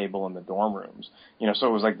have cable in the dorm rooms, so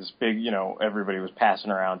it was like this big, everybody was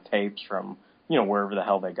passing around tapes from, wherever the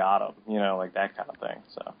hell they got them, like that kind of thing,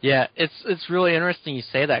 so. Yeah, it's really interesting you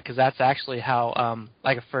say that, because that's actually how,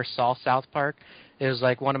 I first saw South Park. It was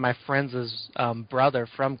like one of my friends' brother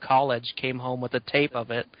from college came home with a tape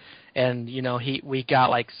of it, and we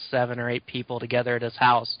got like 7 or 8 people together at his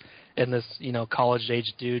house, and this college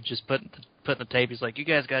age dude just put the tape. He's like, "You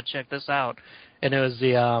guys gotta check this out," and it was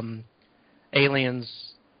the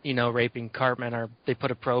aliens raping Cartman, or they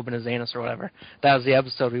put a probe in his anus or whatever. That was the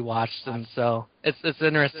episode we watched, and so it's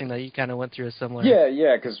interesting that you kind of went through a similar.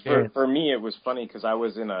 Yeah, because for me it was funny because I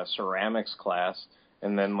was in a ceramics class.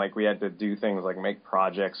 And then, like, we had to do things like make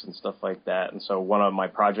projects and stuff like that. And so one of my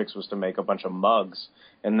projects was to make a bunch of mugs.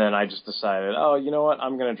 And then I just decided, oh, you know what?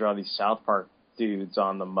 I'm going to draw these South Park dudes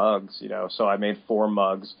on the mugs, So I made 4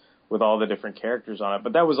 mugs with all the different characters on it.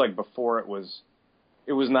 But that was, like, before it was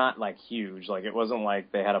not, like, huge. Like, it wasn't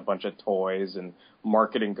like they had a bunch of toys and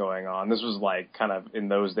marketing going on. This was, like, kind of in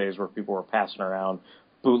those days where people were passing around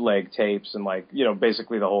bootleg tapes and, like,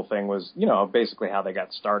 basically the whole thing was, basically how they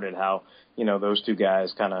got started, how, those 2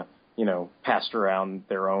 guys kind of, passed around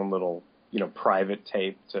their own little, private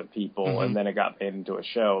tape to people, and then it got made into a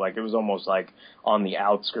show. Like, it was almost like on the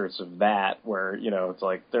outskirts of that where, it's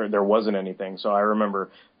like there wasn't anything. So I remember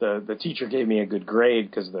the teacher gave me a good grade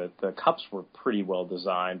because the cups were pretty well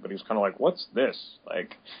designed, but he was kind of like, what's this?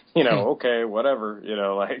 Like, okay, whatever,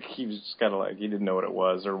 like he was just kind of like, he didn't know what it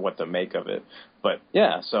was or what to make of it. But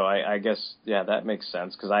yeah, so I guess, yeah, that makes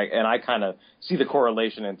sense because I kind of see the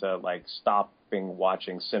correlation into like stopping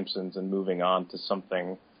watching Simpsons and moving on to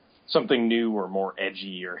something new or more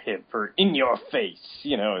edgy or hip or in your face,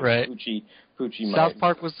 as right. Poochie South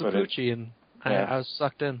Park was the Poochie, and I was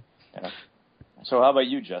sucked in. Yeah. So how about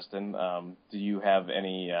you, Justin? Do you have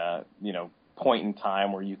any, point in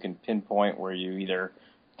time where you can pinpoint where you either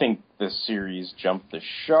think the series jumped the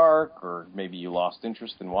shark, or maybe you lost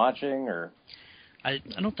interest in watching, or? I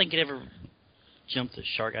don't think it ever jumped the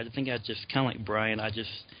shark. I think I just, kind of like Brian, I just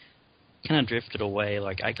kind of drifted away.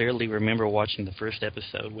 Like, I clearly remember watching the first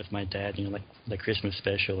episode with my dad, like the Christmas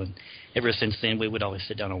special, and ever since then we would always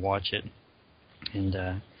sit down and watch it.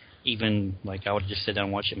 And even, like, I would just sit down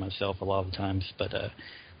and watch it myself a lot of the times. But,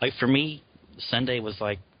 like, for me, Sunday was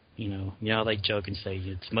like, how they joke and say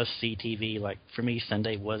it's must-see TV. Like, for me,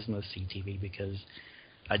 Sunday was must-see TV because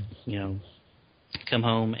I'd, come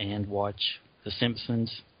home and watch The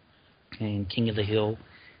Simpsons and King of the Hill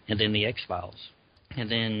and then The X-Files.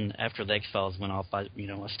 And then after The X-Files went off, I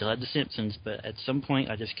still had The Simpsons, but at some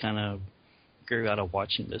point I just kind of grew out of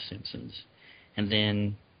watching The Simpsons. And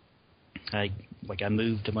then I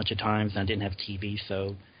moved a bunch of times and I didn't have TV,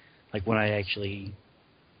 so like when I actually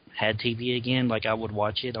had TV again, like I would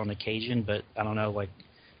watch it on occasion, but I don't know, it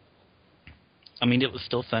was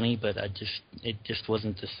still funny, but it just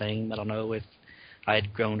wasn't the same. I don't know if I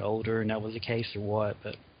had grown older and that was the case or what,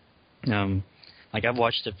 but I've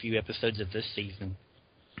watched a few episodes of this season,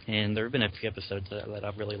 and there have been a few episodes that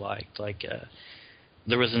I've really liked. Like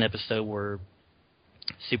there was an episode where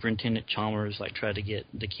Superintendent Chalmers tried to get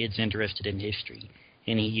the kids interested in history,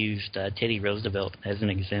 and he used Teddy Roosevelt as an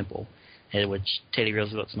example, which Teddy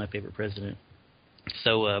Roosevelt's my favorite president.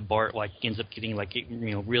 So Bart ends up getting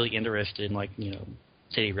really interested in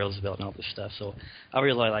Teddy Roosevelt and all this stuff. So I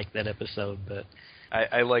really liked that episode, but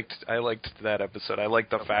I liked that episode. I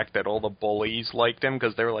liked the fact that all the bullies liked him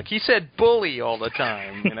because they were like, he said bully all the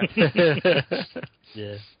time.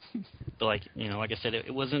 Yeah. But like I said,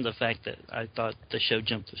 it wasn't the fact that I thought the show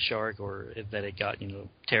jumped the shark or that it got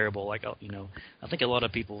terrible. I think a lot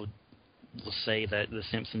of people will say that The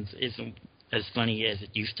Simpsons isn't as funny as it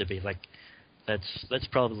used to be. Like that's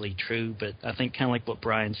probably true, but I think kind of like what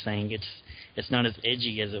Brian's saying, it's not as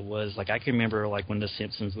edgy as it was. Like I can remember when The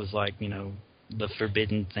Simpsons was the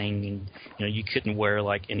forbidden thing, and you couldn't wear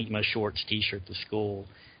an Eat My Shorts T-shirt to school,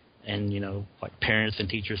 and parents and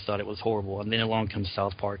teachers thought it was horrible. And then along comes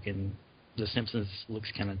South Park, and The Simpsons looks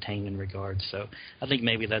kind of tame in regards. So I think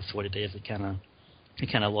maybe that's what it is. It kind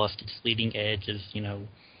of lost its leading edge as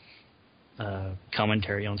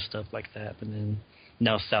commentary on stuff like that. And then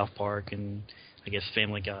now South Park and I guess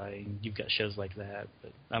Family Guy, and you've got shows like that.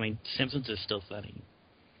 But Simpsons is still funny.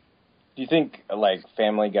 Do you think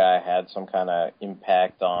Family Guy had some kind of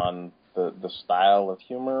impact on the style of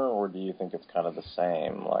humor, or do you think it's kind of the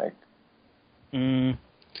same?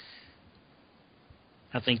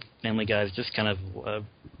 I think Family Guy is just kind of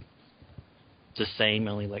the same,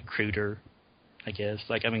 only cruder, I guess.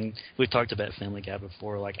 We've talked about Family Guy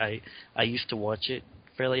before. I used to watch it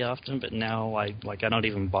fairly often, but now I don't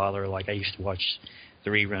even bother. I used to watch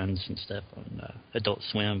the reruns and stuff on Adult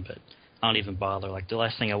Swim, but I don't even bother. The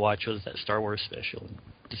last thing I watched was that Star Wars special.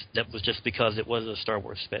 That was just because it was a Star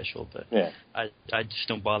Wars special, but yeah. I just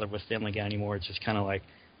don't bother with Family Guy anymore. It's just kind of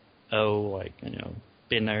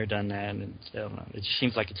been there, done that, and I don't know. It just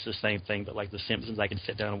seems like it's the same thing, but The Simpsons, I can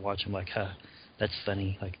sit down and watch them that's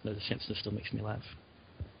funny. The Simpsons still makes me laugh.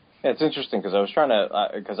 Yeah, it's interesting because I was trying to,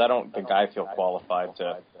 because I don't think I feel qualified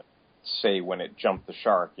to say when it jumped the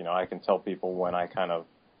shark. I can tell people when I kind of,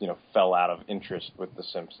 fell out of interest with The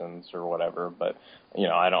Simpsons or whatever, but,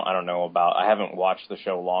 I don't know about, I haven't watched the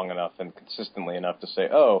show long enough and consistently enough to say,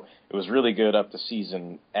 oh, it was really good up to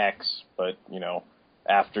season X, but,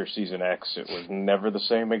 after season X, it was never the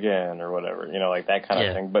same again or whatever, that kind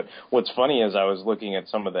of thing. But what's funny is I was looking at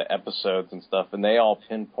some of the episodes and stuff, and they all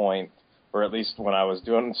pinpoint, or at least when I was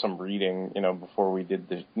doing some reading, before we did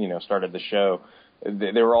the, started the show,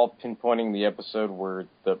 they were all pinpointing the episode where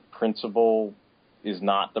the principal is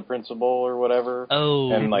not the principal or whatever.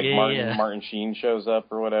 Oh, and yeah, Martin Sheen shows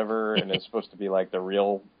up or whatever, and it's supposed to be the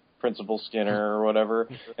real Principal Skinner or whatever.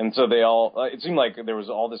 And so they all, it seemed like there was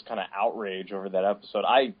all this kind of outrage over that episode.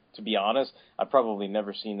 To be honest, I've probably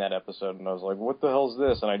never seen that episode, and I was like, what the hell's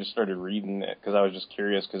this? And I just started reading it because I was just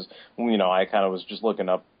curious because, I kind of was just looking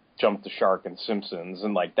up Jump the Shark and Simpsons,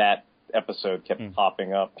 and that episode kept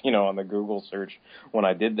popping up, on the Google search when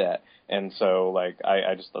I did that. And so,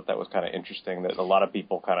 I just thought that was kind of interesting that a lot of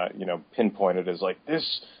people kind of, pinpointed as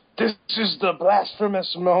this is the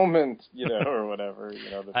blasphemous moment, or whatever,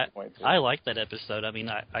 the point. I like that episode.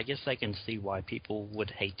 I guess I can see why people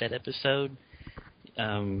would hate that episode.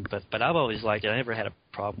 But I've always liked it. I never had a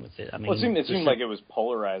problem with it. I mean, well, it seemed like it was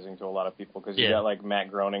polarizing to a lot of people because you got like Matt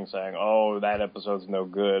Groening saying, "Oh, that episode's no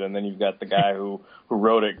good," and then you've got the guy who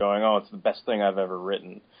wrote it going, "Oh, it's the best thing I've ever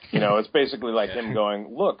written." It's basically like him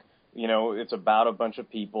going, "Look, it's about a bunch of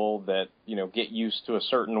people that get used to a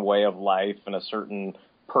certain way of life and a certain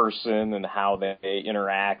person and how they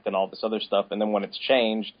interact and all this other stuff, and then when it's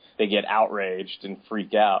changed, they get outraged and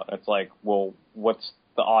freak out." It's like, well, what's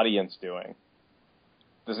the audience doing?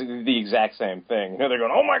 This is the exact same thing. They're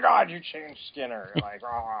going, "Oh my God, you changed Skinner!" Like,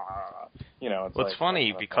 ah, It's well, it's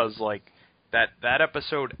funny because like that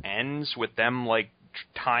episode ends with them like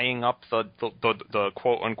tying up the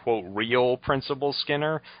quote unquote real Principal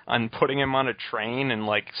Skinner and putting him on a train and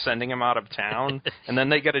like sending him out of town, and then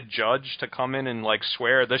they get a judge to come in and like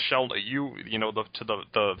swear this shall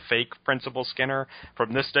the fake Principal Skinner,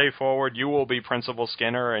 from this day forward you will be Principal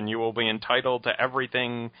Skinner and you will be entitled to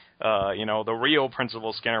everything the real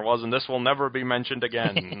Principal Skinner was, and this will never be mentioned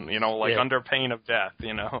again, under pain of death,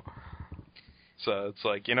 So it's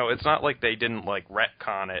like, it's not like they didn't like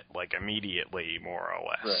retcon it like immediately, more or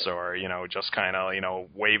less, right. Or, just kind of,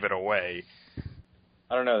 wave it away.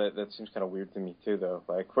 I don't know, that seems kind of weird to me too, though.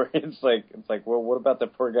 Like, where it's like, well, what about the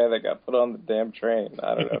poor guy that got put on the damn train?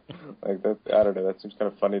 I don't know. I don't know. That seems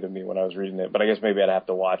kind of funny to me when I was reading it, but I guess maybe I'd have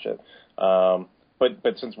to watch it.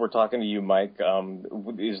 But since we're talking to you, Mike,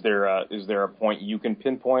 is there a point you can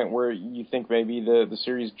pinpoint where you think maybe the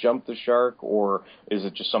series jumped the shark, or is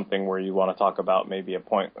it just something where you want to talk about maybe a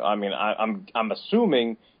point? I mean, I'm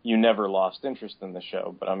assuming you never lost interest in the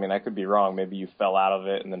show, but I mean, I could be wrong. Maybe you fell out of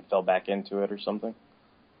it and then fell back into it or something.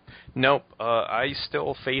 Nope, I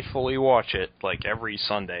still faithfully watch it, like, every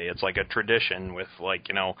Sunday. It's like a tradition with, like,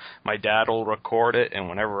 my dad will record it, and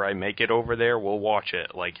whenever I make it over there, we'll watch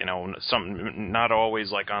it. Like, some, not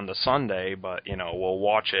always, like, on the Sunday, but, we'll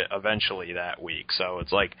watch it eventually that week. So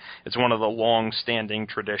it's like, it's one of the long-standing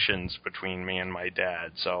traditions between me and my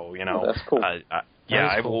dad. So, Oh, that's cool.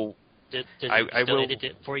 I will... Did he still edit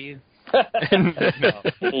it for you? No.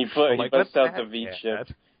 He busts out the V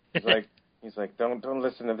shit. He's like, don't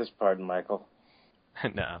listen to this part, Michael.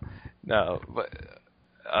 No, but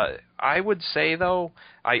I would say though,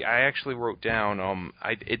 I actually wrote down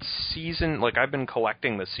it's season, like, I've been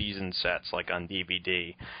collecting the season sets like on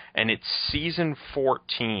DVD, and it's season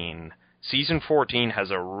 14. Season 14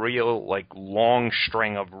 has a real, like, long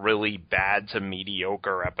string of really bad to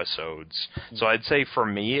mediocre episodes. So I'd say for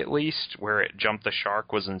me, at least, where it jumped the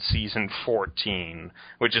shark was in season 14,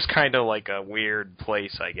 which is kind of like a weird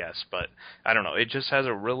place, I guess. But I don't know. It just has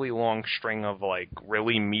a really long string of, like,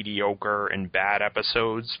 really mediocre and bad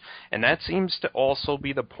episodes. And that seems to also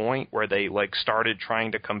be the point where they, like, started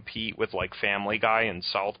trying to compete with, like, Family Guy and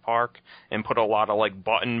South Park and put a lot of, like,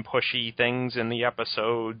 button-pushy things in the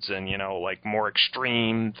episodes and, like, more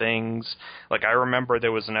extreme things. Like, I remember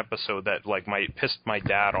there was an episode that, like, pissed my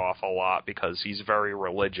dad off a lot because he's very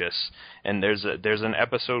religious, and there's an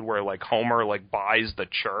episode where, like, Homer, like, buys the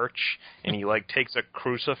church, and he, like, takes a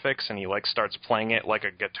crucifix and he, like, starts playing it like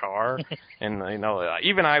a guitar, and,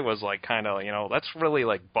 even I was, like, kind of, that's really,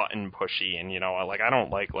 like, button pushy, and, like, I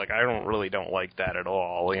don't like that at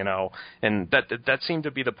all, and that seemed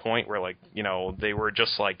to be the point where, like, they were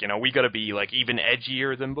just like, we gotta be, like, even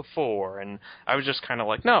edgier than before. And I was just kind of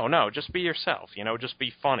like, no, just be yourself, just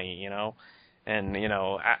be funny, And,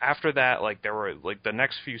 after that, like, there were, like, the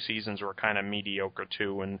next few seasons were kind of mediocre,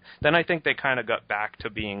 too. And then I think they kind of got back to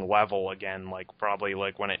being level again, like, probably,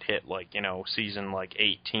 like, when it hit, like, season, like,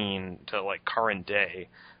 18 to, like, current day.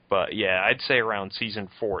 But, yeah, I'd say around season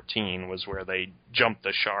 14 was where they jumped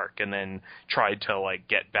the shark and then tried to, like,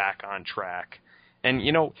 get back on track. And,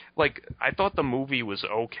 like, I thought the movie was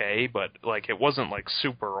okay, but, like, it wasn't, like,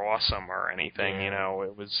 super awesome or anything, It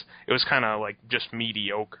was kind of, like, just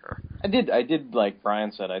mediocre. I did, like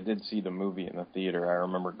Brian said, I did see the movie in the theater. I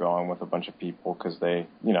remember going with a bunch of people because they,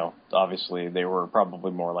 obviously they were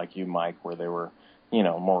probably more like you, Mike, where they were,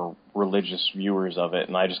 more religious viewers of it,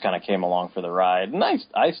 and I just kind of came along for the ride, and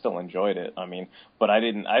I still enjoyed it. I mean, but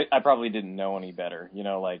I probably didn't know any better,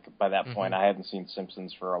 like, by that point I hadn't seen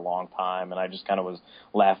Simpsons for a long time, and I just kind of was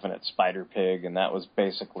laughing at Spider Pig, and that was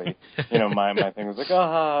basically, my thing was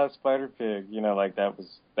like, Spider Pig, like, that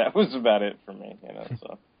was about it for me,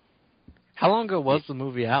 so. How long ago was the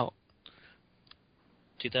movie out?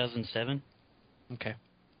 2007. Okay.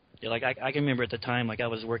 Yeah, like, I can remember at the time, like, I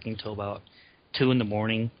was working till about 2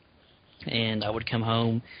 a.m, and I would come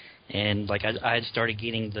home, and, like, I had started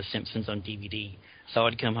getting The Simpsons on DVD, so I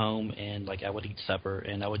would come home, and, like, I would eat supper,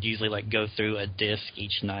 and I would usually, like, go through a disc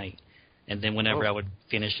each night, And then whenever I would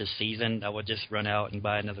finish a season, I would just run out and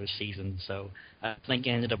buy another season. So I think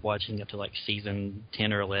I ended up watching up to like season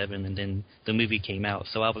 10 or 11, and then the movie came out.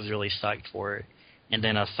 So I was really psyched for it. And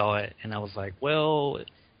then I saw it, and I was like, well,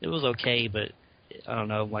 it was okay, but I don't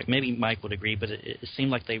know, like maybe Mike would agree, but it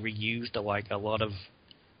seemed like they reused a lot of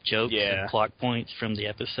jokes and plot points from the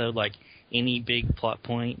episode. Like any big plot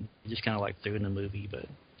point, just kind of like threw in the movie, but...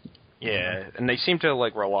 Yeah, and they seem to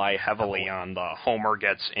like rely heavily on the Homer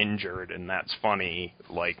gets injured and that's funny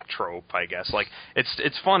like trope, I guess. Like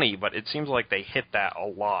it's funny, but it seems like they hit that a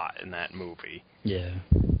lot in that movie. Yeah.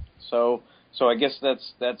 So I guess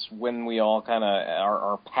that's when we all kind of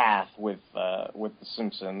our path with The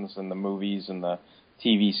Simpsons and the movies and the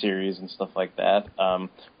TV series and stuff like that.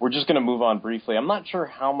 We're just going to move on briefly. I'm not sure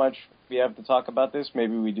how much we have to talk about this.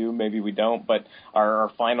 Maybe we do, maybe we don't. But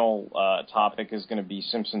our final topic is going to be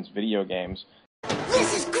Simpsons video games.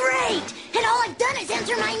 This is great! And all I've done is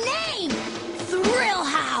enter my name! Thrill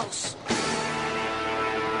House!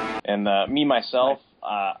 And me, myself,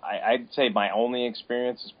 I'd say my only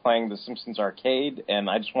experience is playing The Simpsons Arcade, and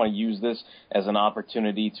I just want to use this as an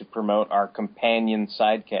opportunity to promote our companion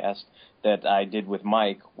sidecast that I did with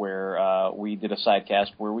Mike, where we did a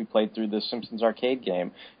sidecast where we played through the Simpsons Arcade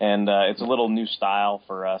game. And it's a little new style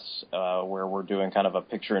for us, where we're doing kind of a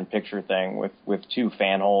picture-in-picture thing with two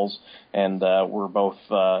Fanholes, and we're both,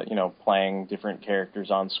 playing different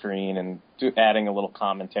characters on screen and adding a little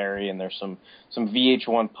commentary, and there's some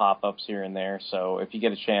VH1 pop-ups here and there. So if you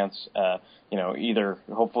get a chance, either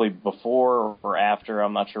hopefully before or after,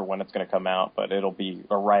 I'm not sure when it's going to come out, but it'll be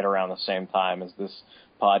right around the same time as this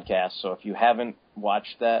podcast. So if you haven't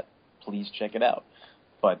watched that, please check it out.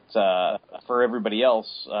 But for everybody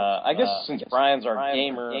else, I guess since Brian's our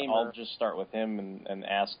gamer, I'll just start with him and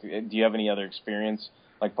ask, do you have any other experience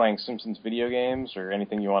like playing Simpsons video games or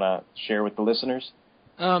anything you want to share with the listeners?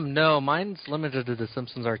 No, mine's limited to the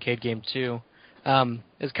Simpsons arcade game too.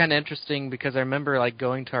 It's kind of interesting because I remember like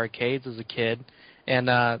going to arcades as a kid, and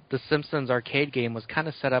the Simpsons arcade game was kind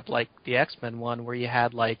of set up like the X-Men one, where you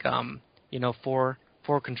had like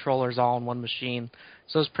four controllers all in one machine.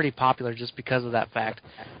 So it was pretty popular just because of that fact.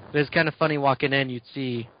 But it's kind of funny walking in, you'd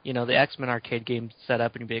see, the X-Men arcade game set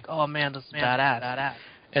up, and you'd be like, oh man, this is badass.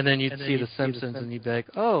 And then you'd see the Simpsons, and you'd be like,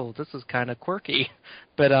 oh, this is kind of quirky.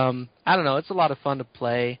 But I don't know, it's a lot of fun to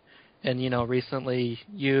play. And, recently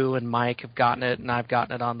you and Mike have gotten it, and I've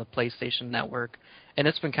gotten it on the PlayStation Network. And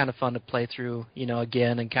it's been kind of fun to play through,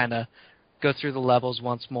 again, and kind of go through the levels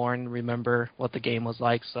once more and remember what the game was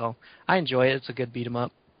like. So I enjoy it. It's a good beat 'em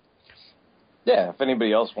up. Yeah, if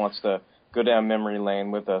anybody else wants to go down memory lane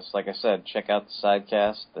with us, like I said, check out the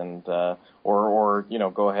sidecast and or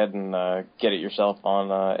go ahead and get it yourself on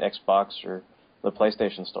Xbox or the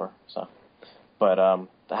PlayStation Store. So, but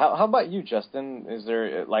how about you, Justin? Is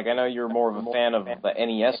there I know you're more of a fan of the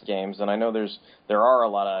NES games, and I know there are a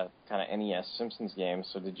lot of kind of NES Simpsons games.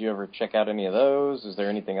 So did you ever check out any of those? Is there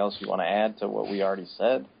anything else you want to add to what we already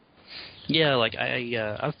said? Yeah,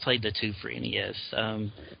 I've played the two for NES. I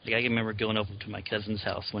remember going over to my cousin's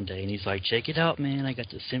house one day, and he's like, "Check it out, man! I got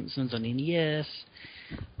the Simpsons on NES."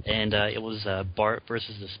 And it was Bart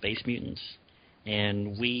versus the Space Mutants.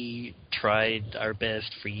 And we tried our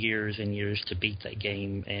best for years and years to beat that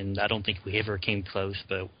game, and I don't think we ever came close,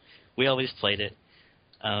 but we always played it.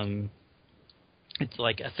 It's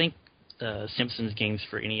I think the Simpsons games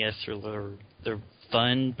for NES they're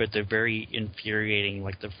fun, but they're very infuriating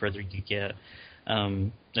the further you get.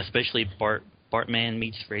 Especially Bartman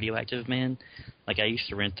meets Radioactive Man. I used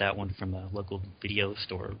to rent that one from a local video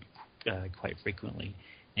store quite frequently.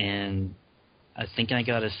 And I think I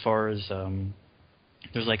got as far as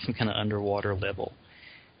there's some kind of underwater level,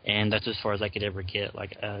 and that's as far as I could ever get.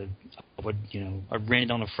 I would I'd rent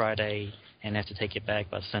it on a Friday and have to take it back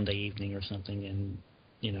by Sunday evening or something. And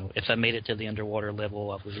if I made it to the underwater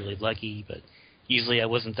level, I was really lucky. But usually I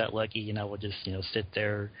wasn't that lucky, and I would just sit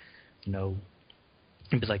there. It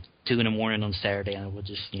was 2 a.m. on Saturday, and I would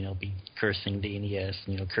just be cursing the NES,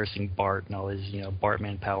 cursing Bart and all his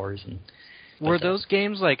Bartman powers. And were those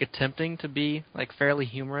games attempting to be fairly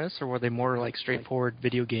humorous, or were they more straightforward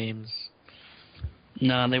video games?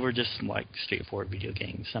 No, they were just straightforward video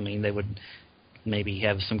games. I mean, they would maybe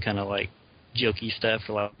have some kind of jokey stuff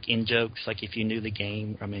or in jokes. If you knew the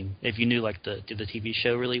game, if you knew the TV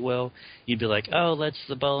show really well, you'd be like, oh, that's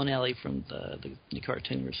the bowling alley from the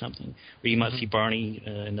cartoon or something, or you might see Barney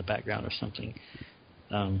in the background or something.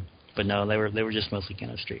 But no, they were just mostly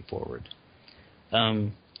kind of straightforward.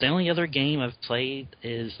 The only other game I've played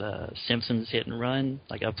is Simpsons Hit and Run.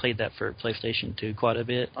 I've played that for PlayStation 2 quite a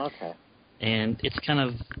bit. Okay. And it's kind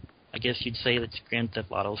of I guess you'd say it's Grand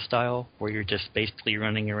Theft Auto style, where you're just basically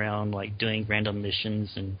running around, like, doing random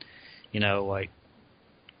missions and, like,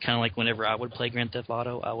 kind of like whenever I would play Grand Theft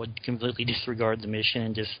Auto, I would completely disregard the mission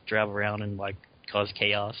and just drive around and, like, cause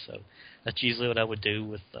chaos. So that's usually what I would do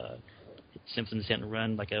with Simpsons Hit and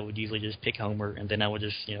Run. Like, I would usually just pick Homer, and then I would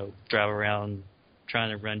just, drive around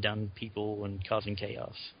trying to run down people and causing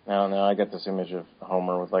chaos. I don't know. I got this image of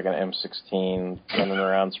Homer with, like, an M16 running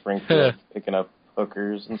around Springfield picking up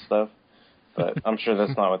hookers and stuff, but I'm sure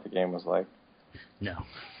that's not what the game was like. No.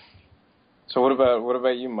 So what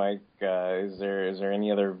about you, Mike? Is there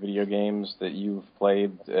any other video games that you've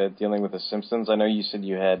played dealing with the Simpsons? I know you said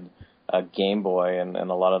you had a Game Boy and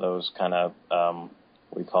a lot of those kind of what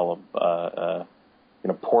do you call them,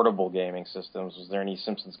 portable gaming systems. Was there any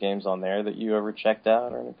Simpsons games on there that you ever checked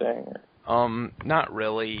out or anything? Or? Not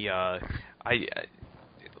really.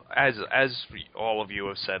 As all of you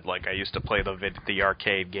have said, like, I used to play the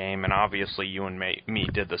arcade game, and obviously you and me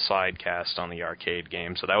did the sidecast on the arcade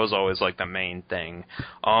game, so that was always, like, the main thing.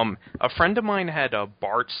 A friend of mine had a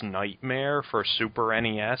Bart's Nightmare for Super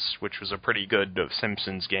NES, which was a pretty good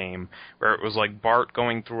Simpsons game, where it was, like, Bart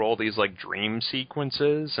going through all these, like, dream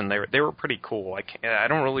sequences, and they were pretty cool. I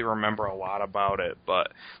don't really remember a lot about it,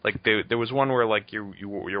 but, like, there was one where, like,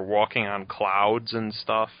 you're walking on clouds and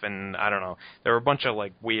stuff, and I don't know, there were a bunch of,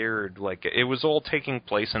 like, weird, like, it was all taking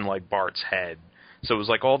place in, like, Bart's head. So it was,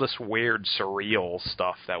 like, all this weird, surreal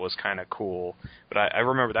stuff that was kind of cool. But I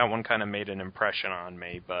remember that one kind of made an impression on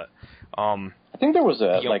me, but, I think there was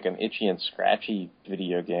like, an Itchy and Scratchy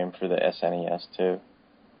video game for the SNES, too.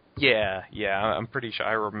 Yeah, I'm pretty sure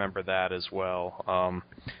I remember that as well.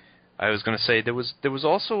 I was going to say, there was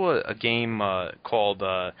also a game called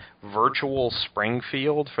Virtual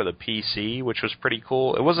Springfield for the PC, which was pretty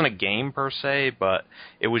cool. It wasn't a game per se, but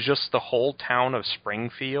it was just the whole town of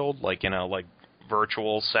Springfield, like in a like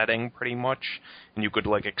virtual setting pretty much, and you could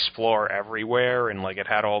like explore everywhere, and like it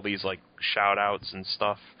had all these like shout outs and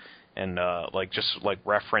stuff, and like just like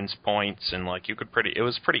reference points, and like it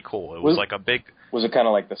was pretty cool. It was like a big... Was it kind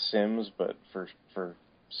of like The Sims, but for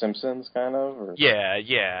Simpsons, kind of? Or?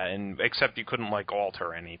 Yeah, and except you couldn't, like,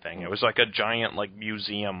 alter anything. It was like a giant, like,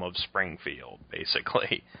 museum of Springfield,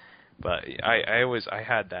 basically. But I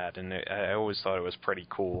had that, and I always thought it was pretty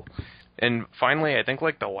cool. And finally, I think,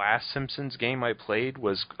 like, the last Simpsons game I played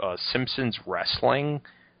was Simpsons Wrestling,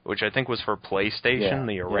 which I think was for PlayStation,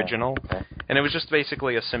 the original. Yeah. And it was just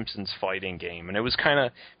basically a Simpsons fighting game. And it was kind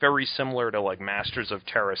of very similar to, like, Masters of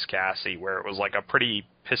Terrascassi, where it was, like, a pretty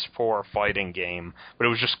piss-poor fighting game. But it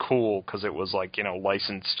was just cool because it was, like,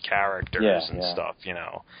 licensed characters and stuff,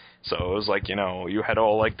 So it was like, you had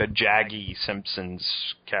all, like, the Jaggy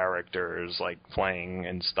Simpsons characters, like, playing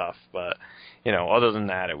and stuff. But, other than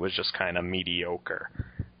that, it was just kind of mediocre.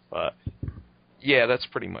 But... yeah, that's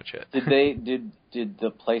pretty much it. Did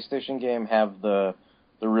the PlayStation game have the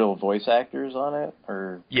real voice actors on it,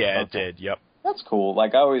 or? Yeah, it did. Yep. That's cool.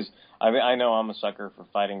 Like I know I'm a sucker for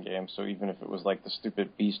fighting games, so even if it was like the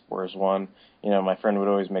stupid Beast Wars one, my friend would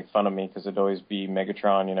always make fun of me because it'd always be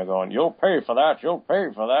Megatron, going, "You'll pay for that, you'll pay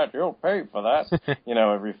for that, you'll pay for that,"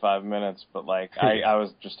 every 5 minutes. But like I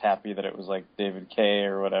was just happy that it was like David Kaye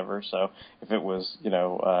or whatever. So if it was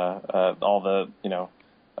all the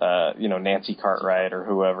Nancy Cartwright or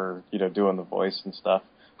whoever, doing the voice and stuff.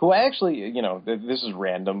 Who I actually, this is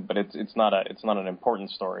random, but it's not an important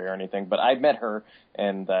story or anything. But I met her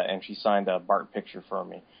and she signed a Bart picture for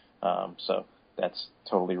me. So that's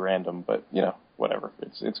totally random, but whatever.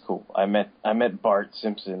 It's cool. I met Bart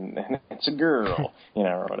Simpson and it's a girl,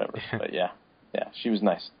 or whatever. But yeah, she was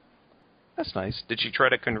nice. That's nice. Did she try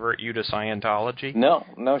to convert you to Scientology?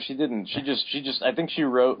 No, she didn't. She just. I think she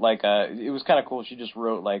wrote like it was kind of cool. She just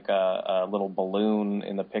wrote like a little balloon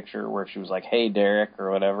in the picture where she was like, "Hey, Derek,"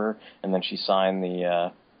 or whatever, and then she signed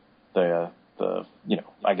the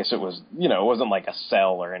I guess it was it wasn't like a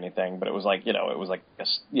cell or anything, but it was like it was like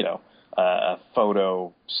a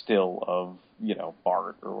photo still of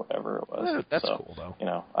Bart or whatever it was. That's cool though.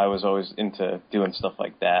 I was always into doing stuff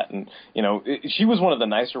like that, and she was one of the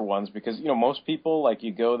nicer ones because most people, like,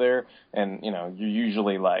 you go there and you're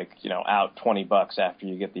usually like out $20 after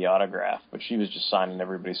you get the autograph, but she was just signing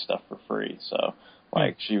everybody's stuff for free. So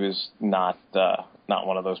like she was not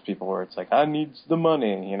one of those people where it's like, I needs the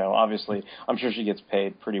money. Obviously I'm sure she gets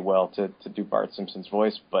paid pretty well to do Bart Simpson's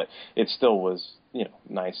voice, but it still was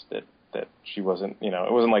nice that she wasn't,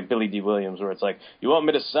 it wasn't like Billy D. Williams where it's like, you want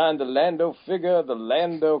me to sign the Lando figure, the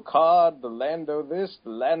Lando card, the Lando this, the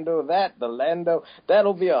Lando that, the Lando,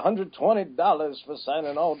 that'll be $120 for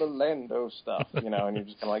signing all the Lando stuff, and you're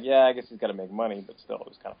just kind of like, yeah, I guess he's got to make money, but still, it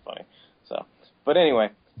was kind of funny. So, but anyway,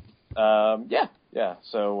 Yeah.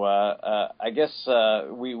 So I guess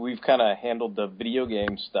we've kind of handled the video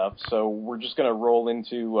game stuff. So we're just going to roll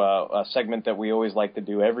into a segment that we always like to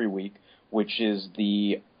do every week, which is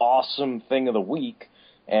the awesome thing of the week.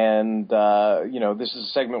 And, this is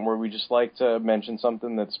a segment where we just like to mention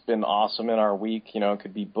something that's been awesome in our week. It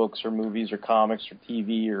could be books or movies or comics or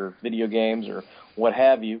TV or video games or what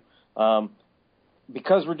have you.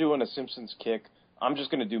 Because we're doing a Simpsons kick, I'm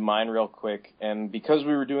just going to do mine real quick. And because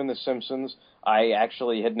we were doing The Simpsons, I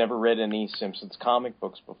actually had never read any Simpsons comic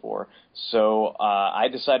books before. So I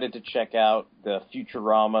decided to check out the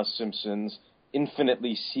Futurama Simpsons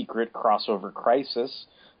Infinitely Secret Crossover Crisis.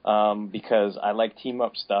 Because I like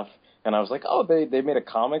team-up stuff, and I was like, oh, they made a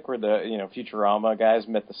comic where the, Futurama guys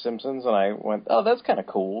met the Simpsons, and I went, oh, that's kind of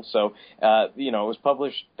cool. So, it was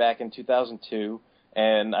published back in 2002,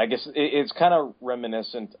 and I guess it's kind of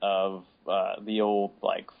reminiscent of the old,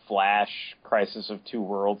 Flash Crisis of Two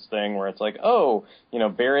Worlds thing, where it's like, oh,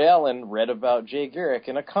 Barry Allen read about Jay Garrick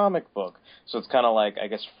in a comic book. So it's kind of like, I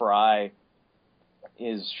guess, Fry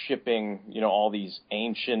is shipping, all these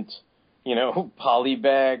ancient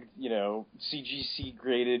polybagged, CGC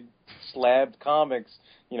graded slabbed comics,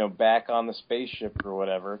 back on the spaceship or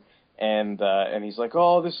whatever. And he's like,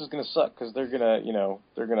 oh, this is going to suck because they're going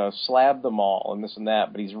to slab them all and this and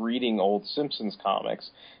that. But he's reading old Simpsons comics.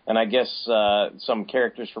 And I guess some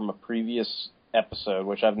characters from a previous episode,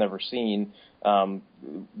 which I've never seen,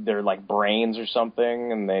 they're like brains or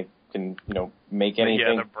something, and they can, make anything.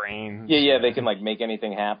 Yeah, the brains. Yeah, they can, make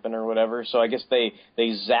anything happen or whatever. So I guess they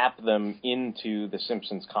zap them into the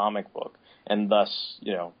Simpsons comic book, and thus,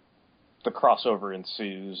 the crossover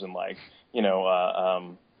ensues, and,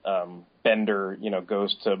 Bender,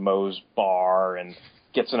 goes to Moe's bar and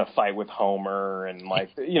gets in a fight with Homer, and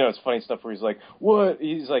it's funny stuff where he's like, what?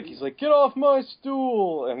 He's like, get off my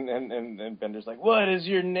stool, and Bender's like, what, is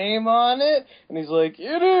your name on it? And he's like,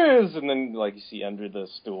 it is, and then you see under the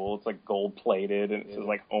stool, it's gold plated, and it says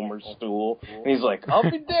Homer's stool, and he's like, I'll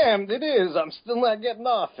be damned, it is, I'm still not getting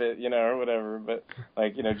off it, or whatever, but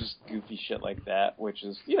just goofy shit like that, which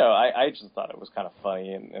is, I just thought it was kind of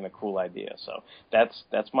funny and a cool idea. So that's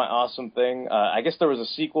my awesome thing. I guess there was a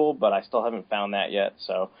sequel, but I still haven't found that yet.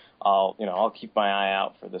 So I'll keep my eye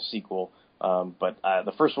out for the sequel. But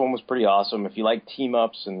the first one was pretty awesome. If you like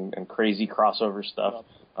team-ups and crazy crossover stuff,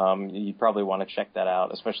 you probably want to check that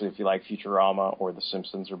out, especially if you like Futurama or The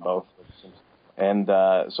Simpsons or both. And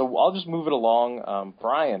so I'll just move it along.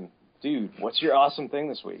 Brian, dude, what's your awesome thing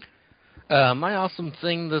this week? My awesome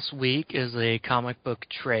thing this week is a comic book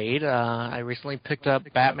trade. I recently picked up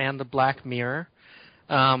Batman the Black Mirror.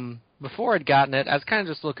 Before I'd gotten it, I was kind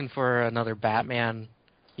of just looking for another Batman,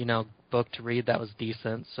 book to read that was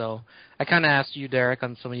decent. So I kind of asked you, Derek,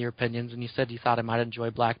 on some of your opinions, and you said you thought I might enjoy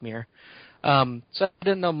Black Mirror. So I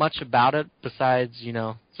didn't know much about it besides,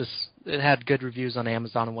 just it had good reviews on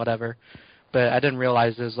Amazon and whatever. But I didn't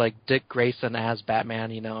realize it was Dick Grayson as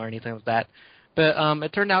Batman, or anything like that. But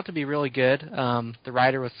it turned out to be really good. The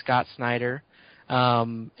writer was Scott Snyder.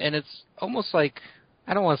 And it's almost I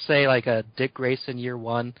don't want to say a Dick Grayson year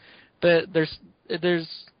one, but there's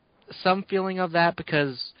some feeling of that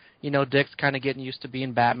because, Dick's kind of getting used to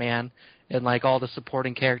being Batman, and all the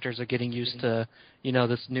supporting characters are getting used to,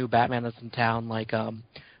 this new Batman that's in town.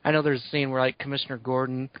 I know there's a scene where Commissioner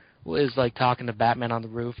Gordon is talking to Batman on the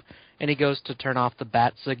roof, and he goes to turn off the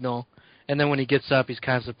bat signal, and then when he gets up, he's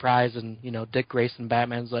kind of surprised, and Dick Grayson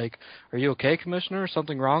Batman's like, "Are you okay, Commissioner?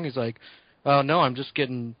 Something wrong?" He's like, "Oh no, I'm just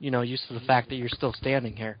getting used to the fact that you're still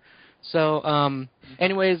standing here." So,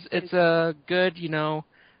 anyways, it's a good,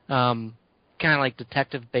 kind of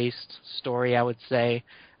detective-based story, I would say.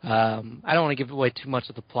 I don't want to give away too much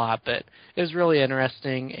of the plot, but it was really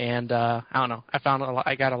interesting, and I don't know.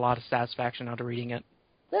 I got a lot of satisfaction out of reading it.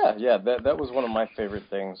 Yeah, that was one of my favorite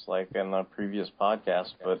things, in the previous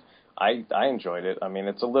podcast. But I enjoyed it. I mean,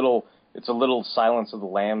 it's a little Silence of the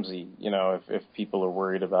Lambsy, if people are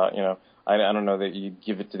worried about, I don't know that you'd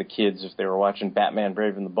give it to the kids if they were watching Batman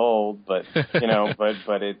Brave and the Bold, but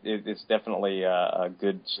but it's definitely a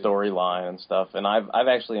good storyline and stuff. And I've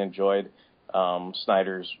actually enjoyed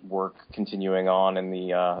Snyder's work continuing on in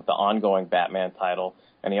the ongoing Batman title,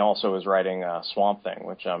 and he also is writing Swamp Thing,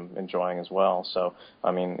 which I'm enjoying as well. So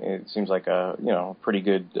I mean, it seems like a pretty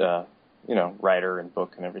good writer and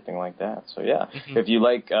book and everything like that. So yeah, if you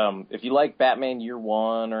like Batman Year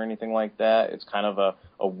One or anything like that, it's kind of a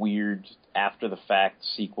weird after the fact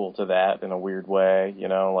sequel to that in a weird way.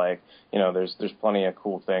 There's plenty of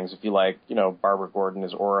cool things. If you like Barbara Gordon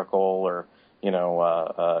as Oracle, or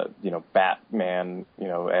Batman,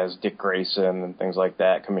 as Dick Grayson and things like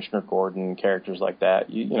that, Commissioner Gordon, characters like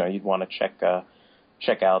that, you'd want to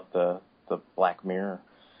check out the the Black Mirror.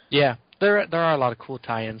 Yeah, there are a lot of cool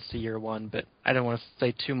tie-ins to year one, but I don't want to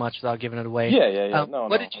say too much without giving it away. Yeah.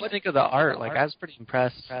 What did you think of the art? Like, I was pretty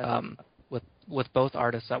impressed with both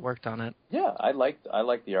artists that worked on it. Yeah, I like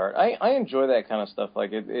the art. I enjoy that kind of stuff.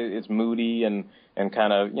 Like it's moody and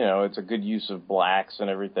kind of, you know, it's a good use of blacks and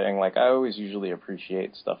everything. Like I always usually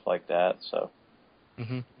appreciate stuff like that. So.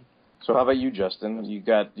 Mm-hmm. So how about you, Justin? You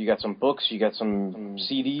got some books. You got some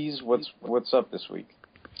CDs. What's up this week?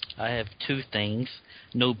 I have two things.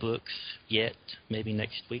 No books yet. Maybe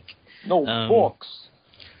next week. No books.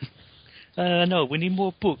 No, we need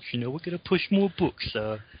more books. You know, we're gonna push more books.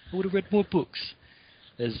 I would have read more books,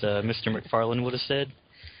 as Mr. McFarlane would have said.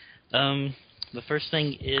 The first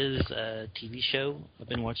thing is a TV show I've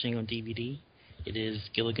been watching on DVD. It is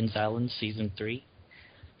Gilligan's Island Season 3.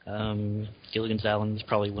 Gilligan's Island is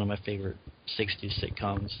probably one of my favorite 60s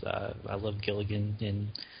sitcoms. I love Gilligan and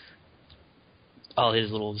all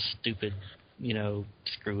his little stupid, you know,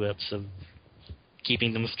 screw-ups of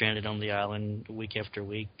keeping them stranded on the island week after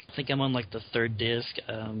week. I think I'm on, like, the third disc.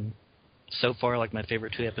 So far, like, my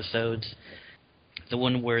favorite two episodes, the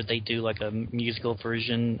one where they do, like, a musical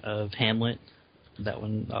version of Hamlet, that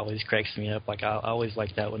one always cracks me up. Like, I always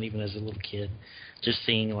liked that one, even as a little kid. Just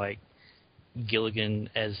seeing, like, Gilligan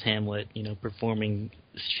as Hamlet, you know, performing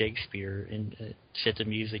Shakespeare and set to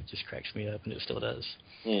music just cracks me up, and it still does.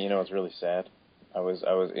 Yeah, you know what's really sad? I was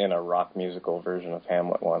in a rock musical version of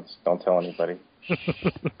Hamlet once. Don't tell anybody.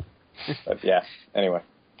 But yeah, anyway,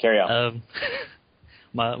 carry on.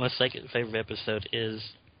 My second favorite episode is,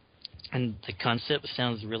 and the concept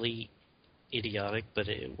sounds really idiotic, but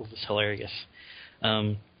it was hilarious.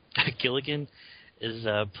 Gilligan is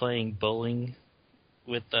playing bowling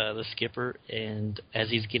with the skipper, and as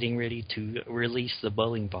he's getting ready to release the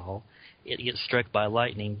bowling ball, it gets struck by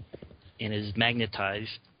lightning and is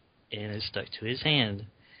magnetized and is stuck to his hand.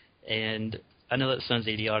 And I know that sounds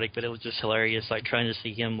idiotic, but it was just hilarious, like trying to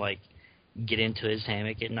see him like get into his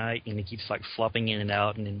hammock at night, and he keeps like flopping in and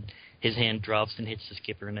out, and then his hand drops and hits the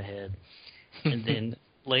skipper in the head. And then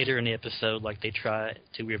later in the episode, like they try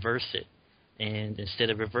to reverse it, and instead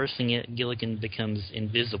of reversing it, Gilligan becomes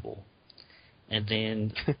invisible. And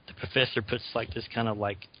then the professor puts like this kind of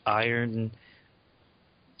like iron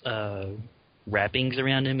wrappings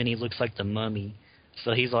around him, and he looks like the mummy.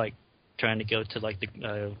 So he's like trying to go to like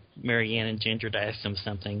the Marianne and Ginger to ask them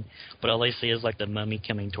something, but all they see is like the mummy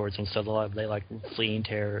coming towards them. So they like flee in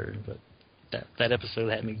terror. But that episode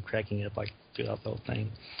had me cracking up like throughout the whole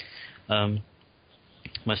thing.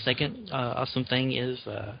 My second awesome thing is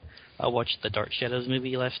I watched the Dark Shadows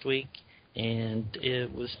movie last week, and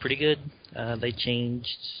it was pretty good. They changed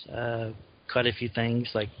quite a few things,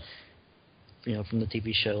 like, you know, from the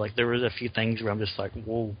TV show. Like there was a few things where I'm just like,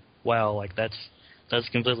 whoa, wow, like that's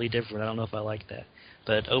completely different. I don't know if I like that,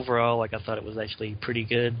 but overall, like I thought it was actually pretty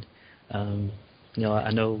good. You know,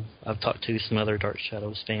 I know I've talked to some other Dark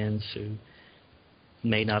Shadows fans who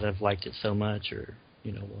may not have liked it so much, or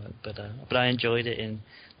you know what, but I enjoyed it, and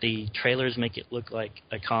the trailers make it look like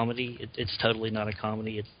a comedy. It's totally not a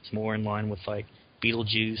comedy. It's more in line with like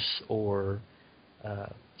Beetlejuice or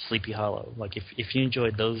Sleepy Hollow. Like if you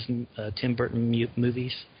enjoyed those Tim Burton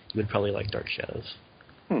movies, you would probably like Dark Shadows.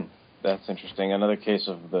 That's interesting. Another case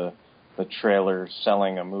of the trailer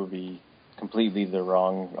selling a movie completely the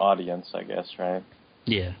wrong audience, I guess, right?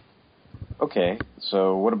 Yeah. Okay,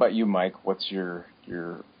 so what about you, Mike? What's your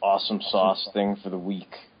awesome sauce thing for the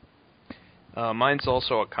week? Mine's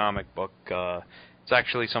also a comic book. It's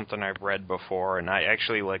actually something I've read before, and I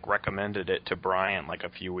actually like recommended it to Brian like a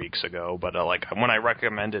few weeks ago. But like when I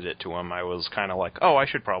recommended it to him, I was kind of like, oh, I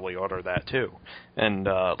should probably order that too. And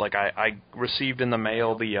like I received in the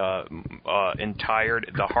mail the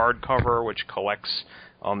hardcover, which collects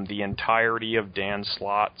the entirety of Dan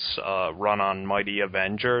Slott's run on Mighty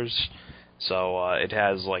Avengers. So it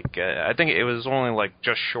has like I think it was only like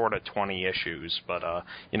just short of 20 issues, but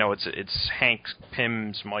you know it's Hank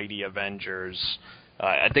Pym's Mighty Avengers.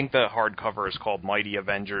 I think the hardcover is called Mighty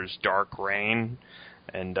Avengers Dark Reign,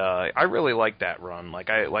 and I really like that run. Like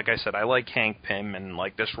I said, I like Hank Pym, and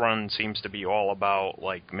like this run seems to be all about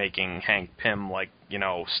like making Hank Pym like, you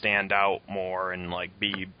know, stand out more and like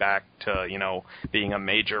be back to, you know, being a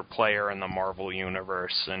major player in the Marvel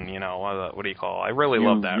universe, and you know what do you call? I really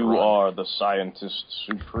love that. You run. are the scientist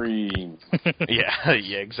supreme. yeah,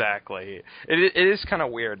 exactly. It is kind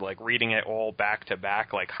of weird, like reading it all back to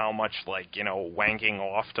back, like how much like, you know, wanking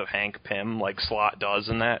off to Hank Pym like Slott does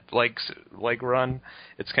in that like run.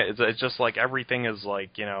 It's just like everything is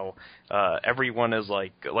like, you know, everyone is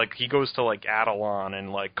like he goes to like Adelon,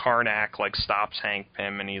 and like Karnak like stops Hank Hank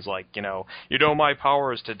Pym, and he's like, my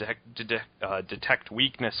power is to detect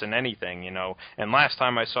weakness in anything, and last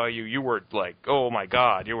time I saw you, you were like, oh my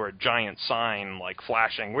god, you were a giant sign, like,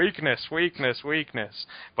 flashing, weakness, weakness, weakness,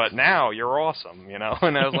 but now you're awesome, and I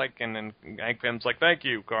was like, and then Hank Pym's like, thank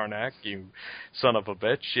you, Karnak, you son of a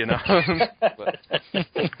bitch, But,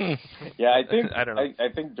 yeah, I think I don't know. I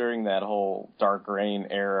think during that whole Dark Reign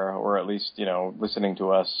era, or at least listening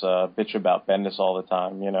to us bitch about Bendis all the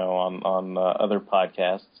time, on other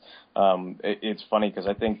podcasts, it's funny because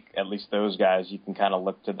I think at least those guys, you can kind of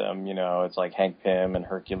look to them. It's like Hank Pym and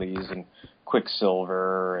Hercules and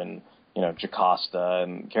Quicksilver and Jocasta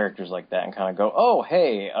and characters like that, and kind of go, oh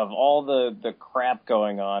hey, of all the crap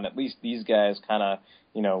going on, at least these guys kind of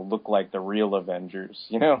look like the real Avengers.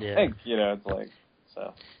 Yeah. It's like.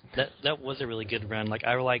 So that was a really good run. Like,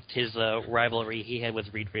 I liked his rivalry he had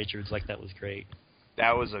with Reed Richards. Like, that was great.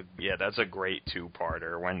 That's a great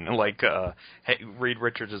two-parter when Reed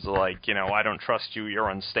Richards is like, I don't trust you, you're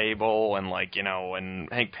unstable, and and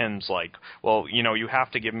Hank Pym's like, well, you have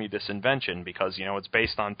to give me this invention because it's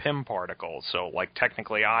based on Pym particles, so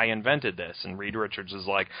technically I invented this, and Reed Richards is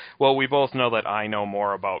like, well, we both know that I know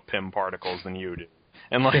more about Pym particles than you do.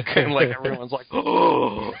 And everyone's like,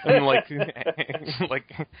 oh, and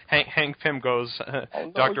Hank Pym goes,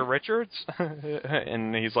 Dr. Richards,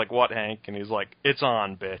 and he's like, what, Hank? And he's like, it's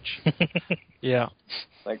on, bitch. Yeah.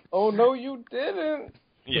 Like, oh no, you didn't.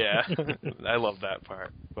 Yeah, I love that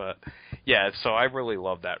part. But yeah, so I really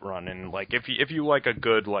love that run. And if you like a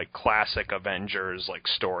good classic Avengers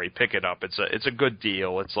story, pick it up. It's a good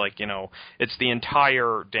deal. It's it's the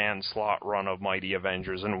entire Dan Slott run of Mighty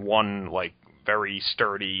Avengers in one very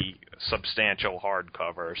sturdy, substantial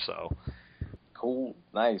hardcover. So cool,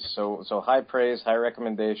 nice. So high praise, high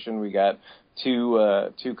recommendation. We got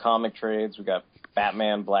two comic trades. We got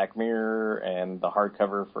Batman, Black Mirror, and the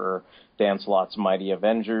hardcover for Dan Slott's Mighty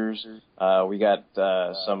Avengers. We got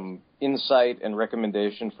some insight and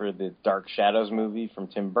recommendation for the Dark Shadows movie from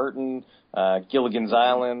Tim Burton. Gilligan's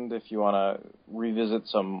Island, if you want to revisit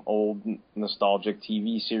some old nostalgic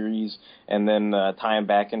TV series, and then tying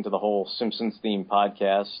back into the whole Simpsons-themed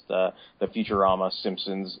podcast, the Futurama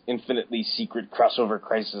Simpsons Infinitely Secret Crossover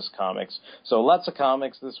Crisis comics. So lots of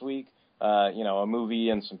comics this week, a movie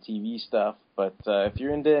and some TV stuff. But if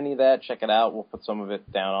you're into any of that, check it out. We'll put some of it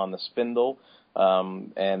down on the spindle.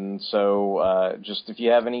 And so just if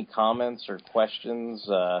you have any comments or questions,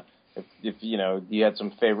 if you had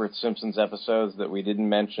some favorite Simpsons episodes that we didn't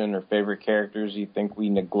mention, or favorite characters you think we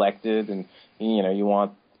neglected, and you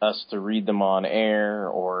want us to read them on air,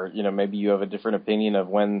 or maybe you have a different opinion of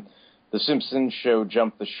when the Simpsons show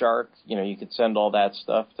jumped the shark, you could send all that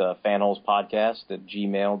stuff to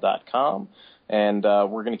fanholespodcast@gmail.com. And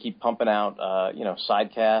we're going to keep pumping out,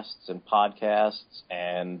 sidecasts and podcasts.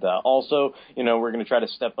 And also, we're going to try to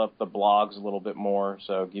step up the blogs a little bit more,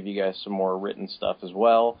 so give you guys some more written stuff as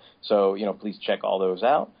well. So, please check all those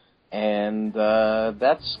out. And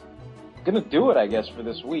that's going to do it, I guess, for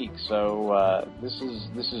this week. So this is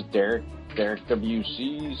Derek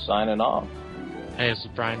WC signing off. Hey, this is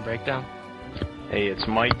Brian Breakdown. Hey, it's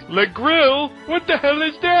Mike LeGrill. What the hell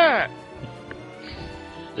is that?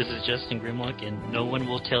 This is Justin Grimlock, and no one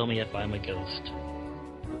will tell me if I'm a ghost.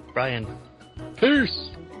 Brian. Peace.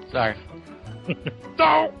 Sorry.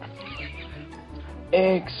 No.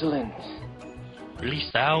 Excellent. Release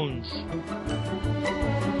sounds.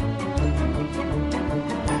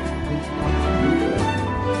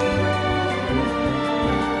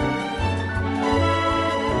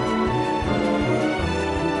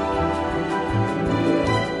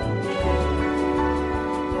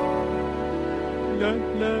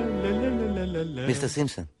 Mr.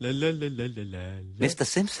 Simpson. Mr.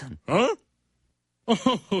 Simpson. Huh?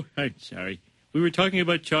 Oh, I'm sorry. We were talking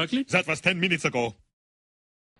about chocolate? That was 10 minutes ago.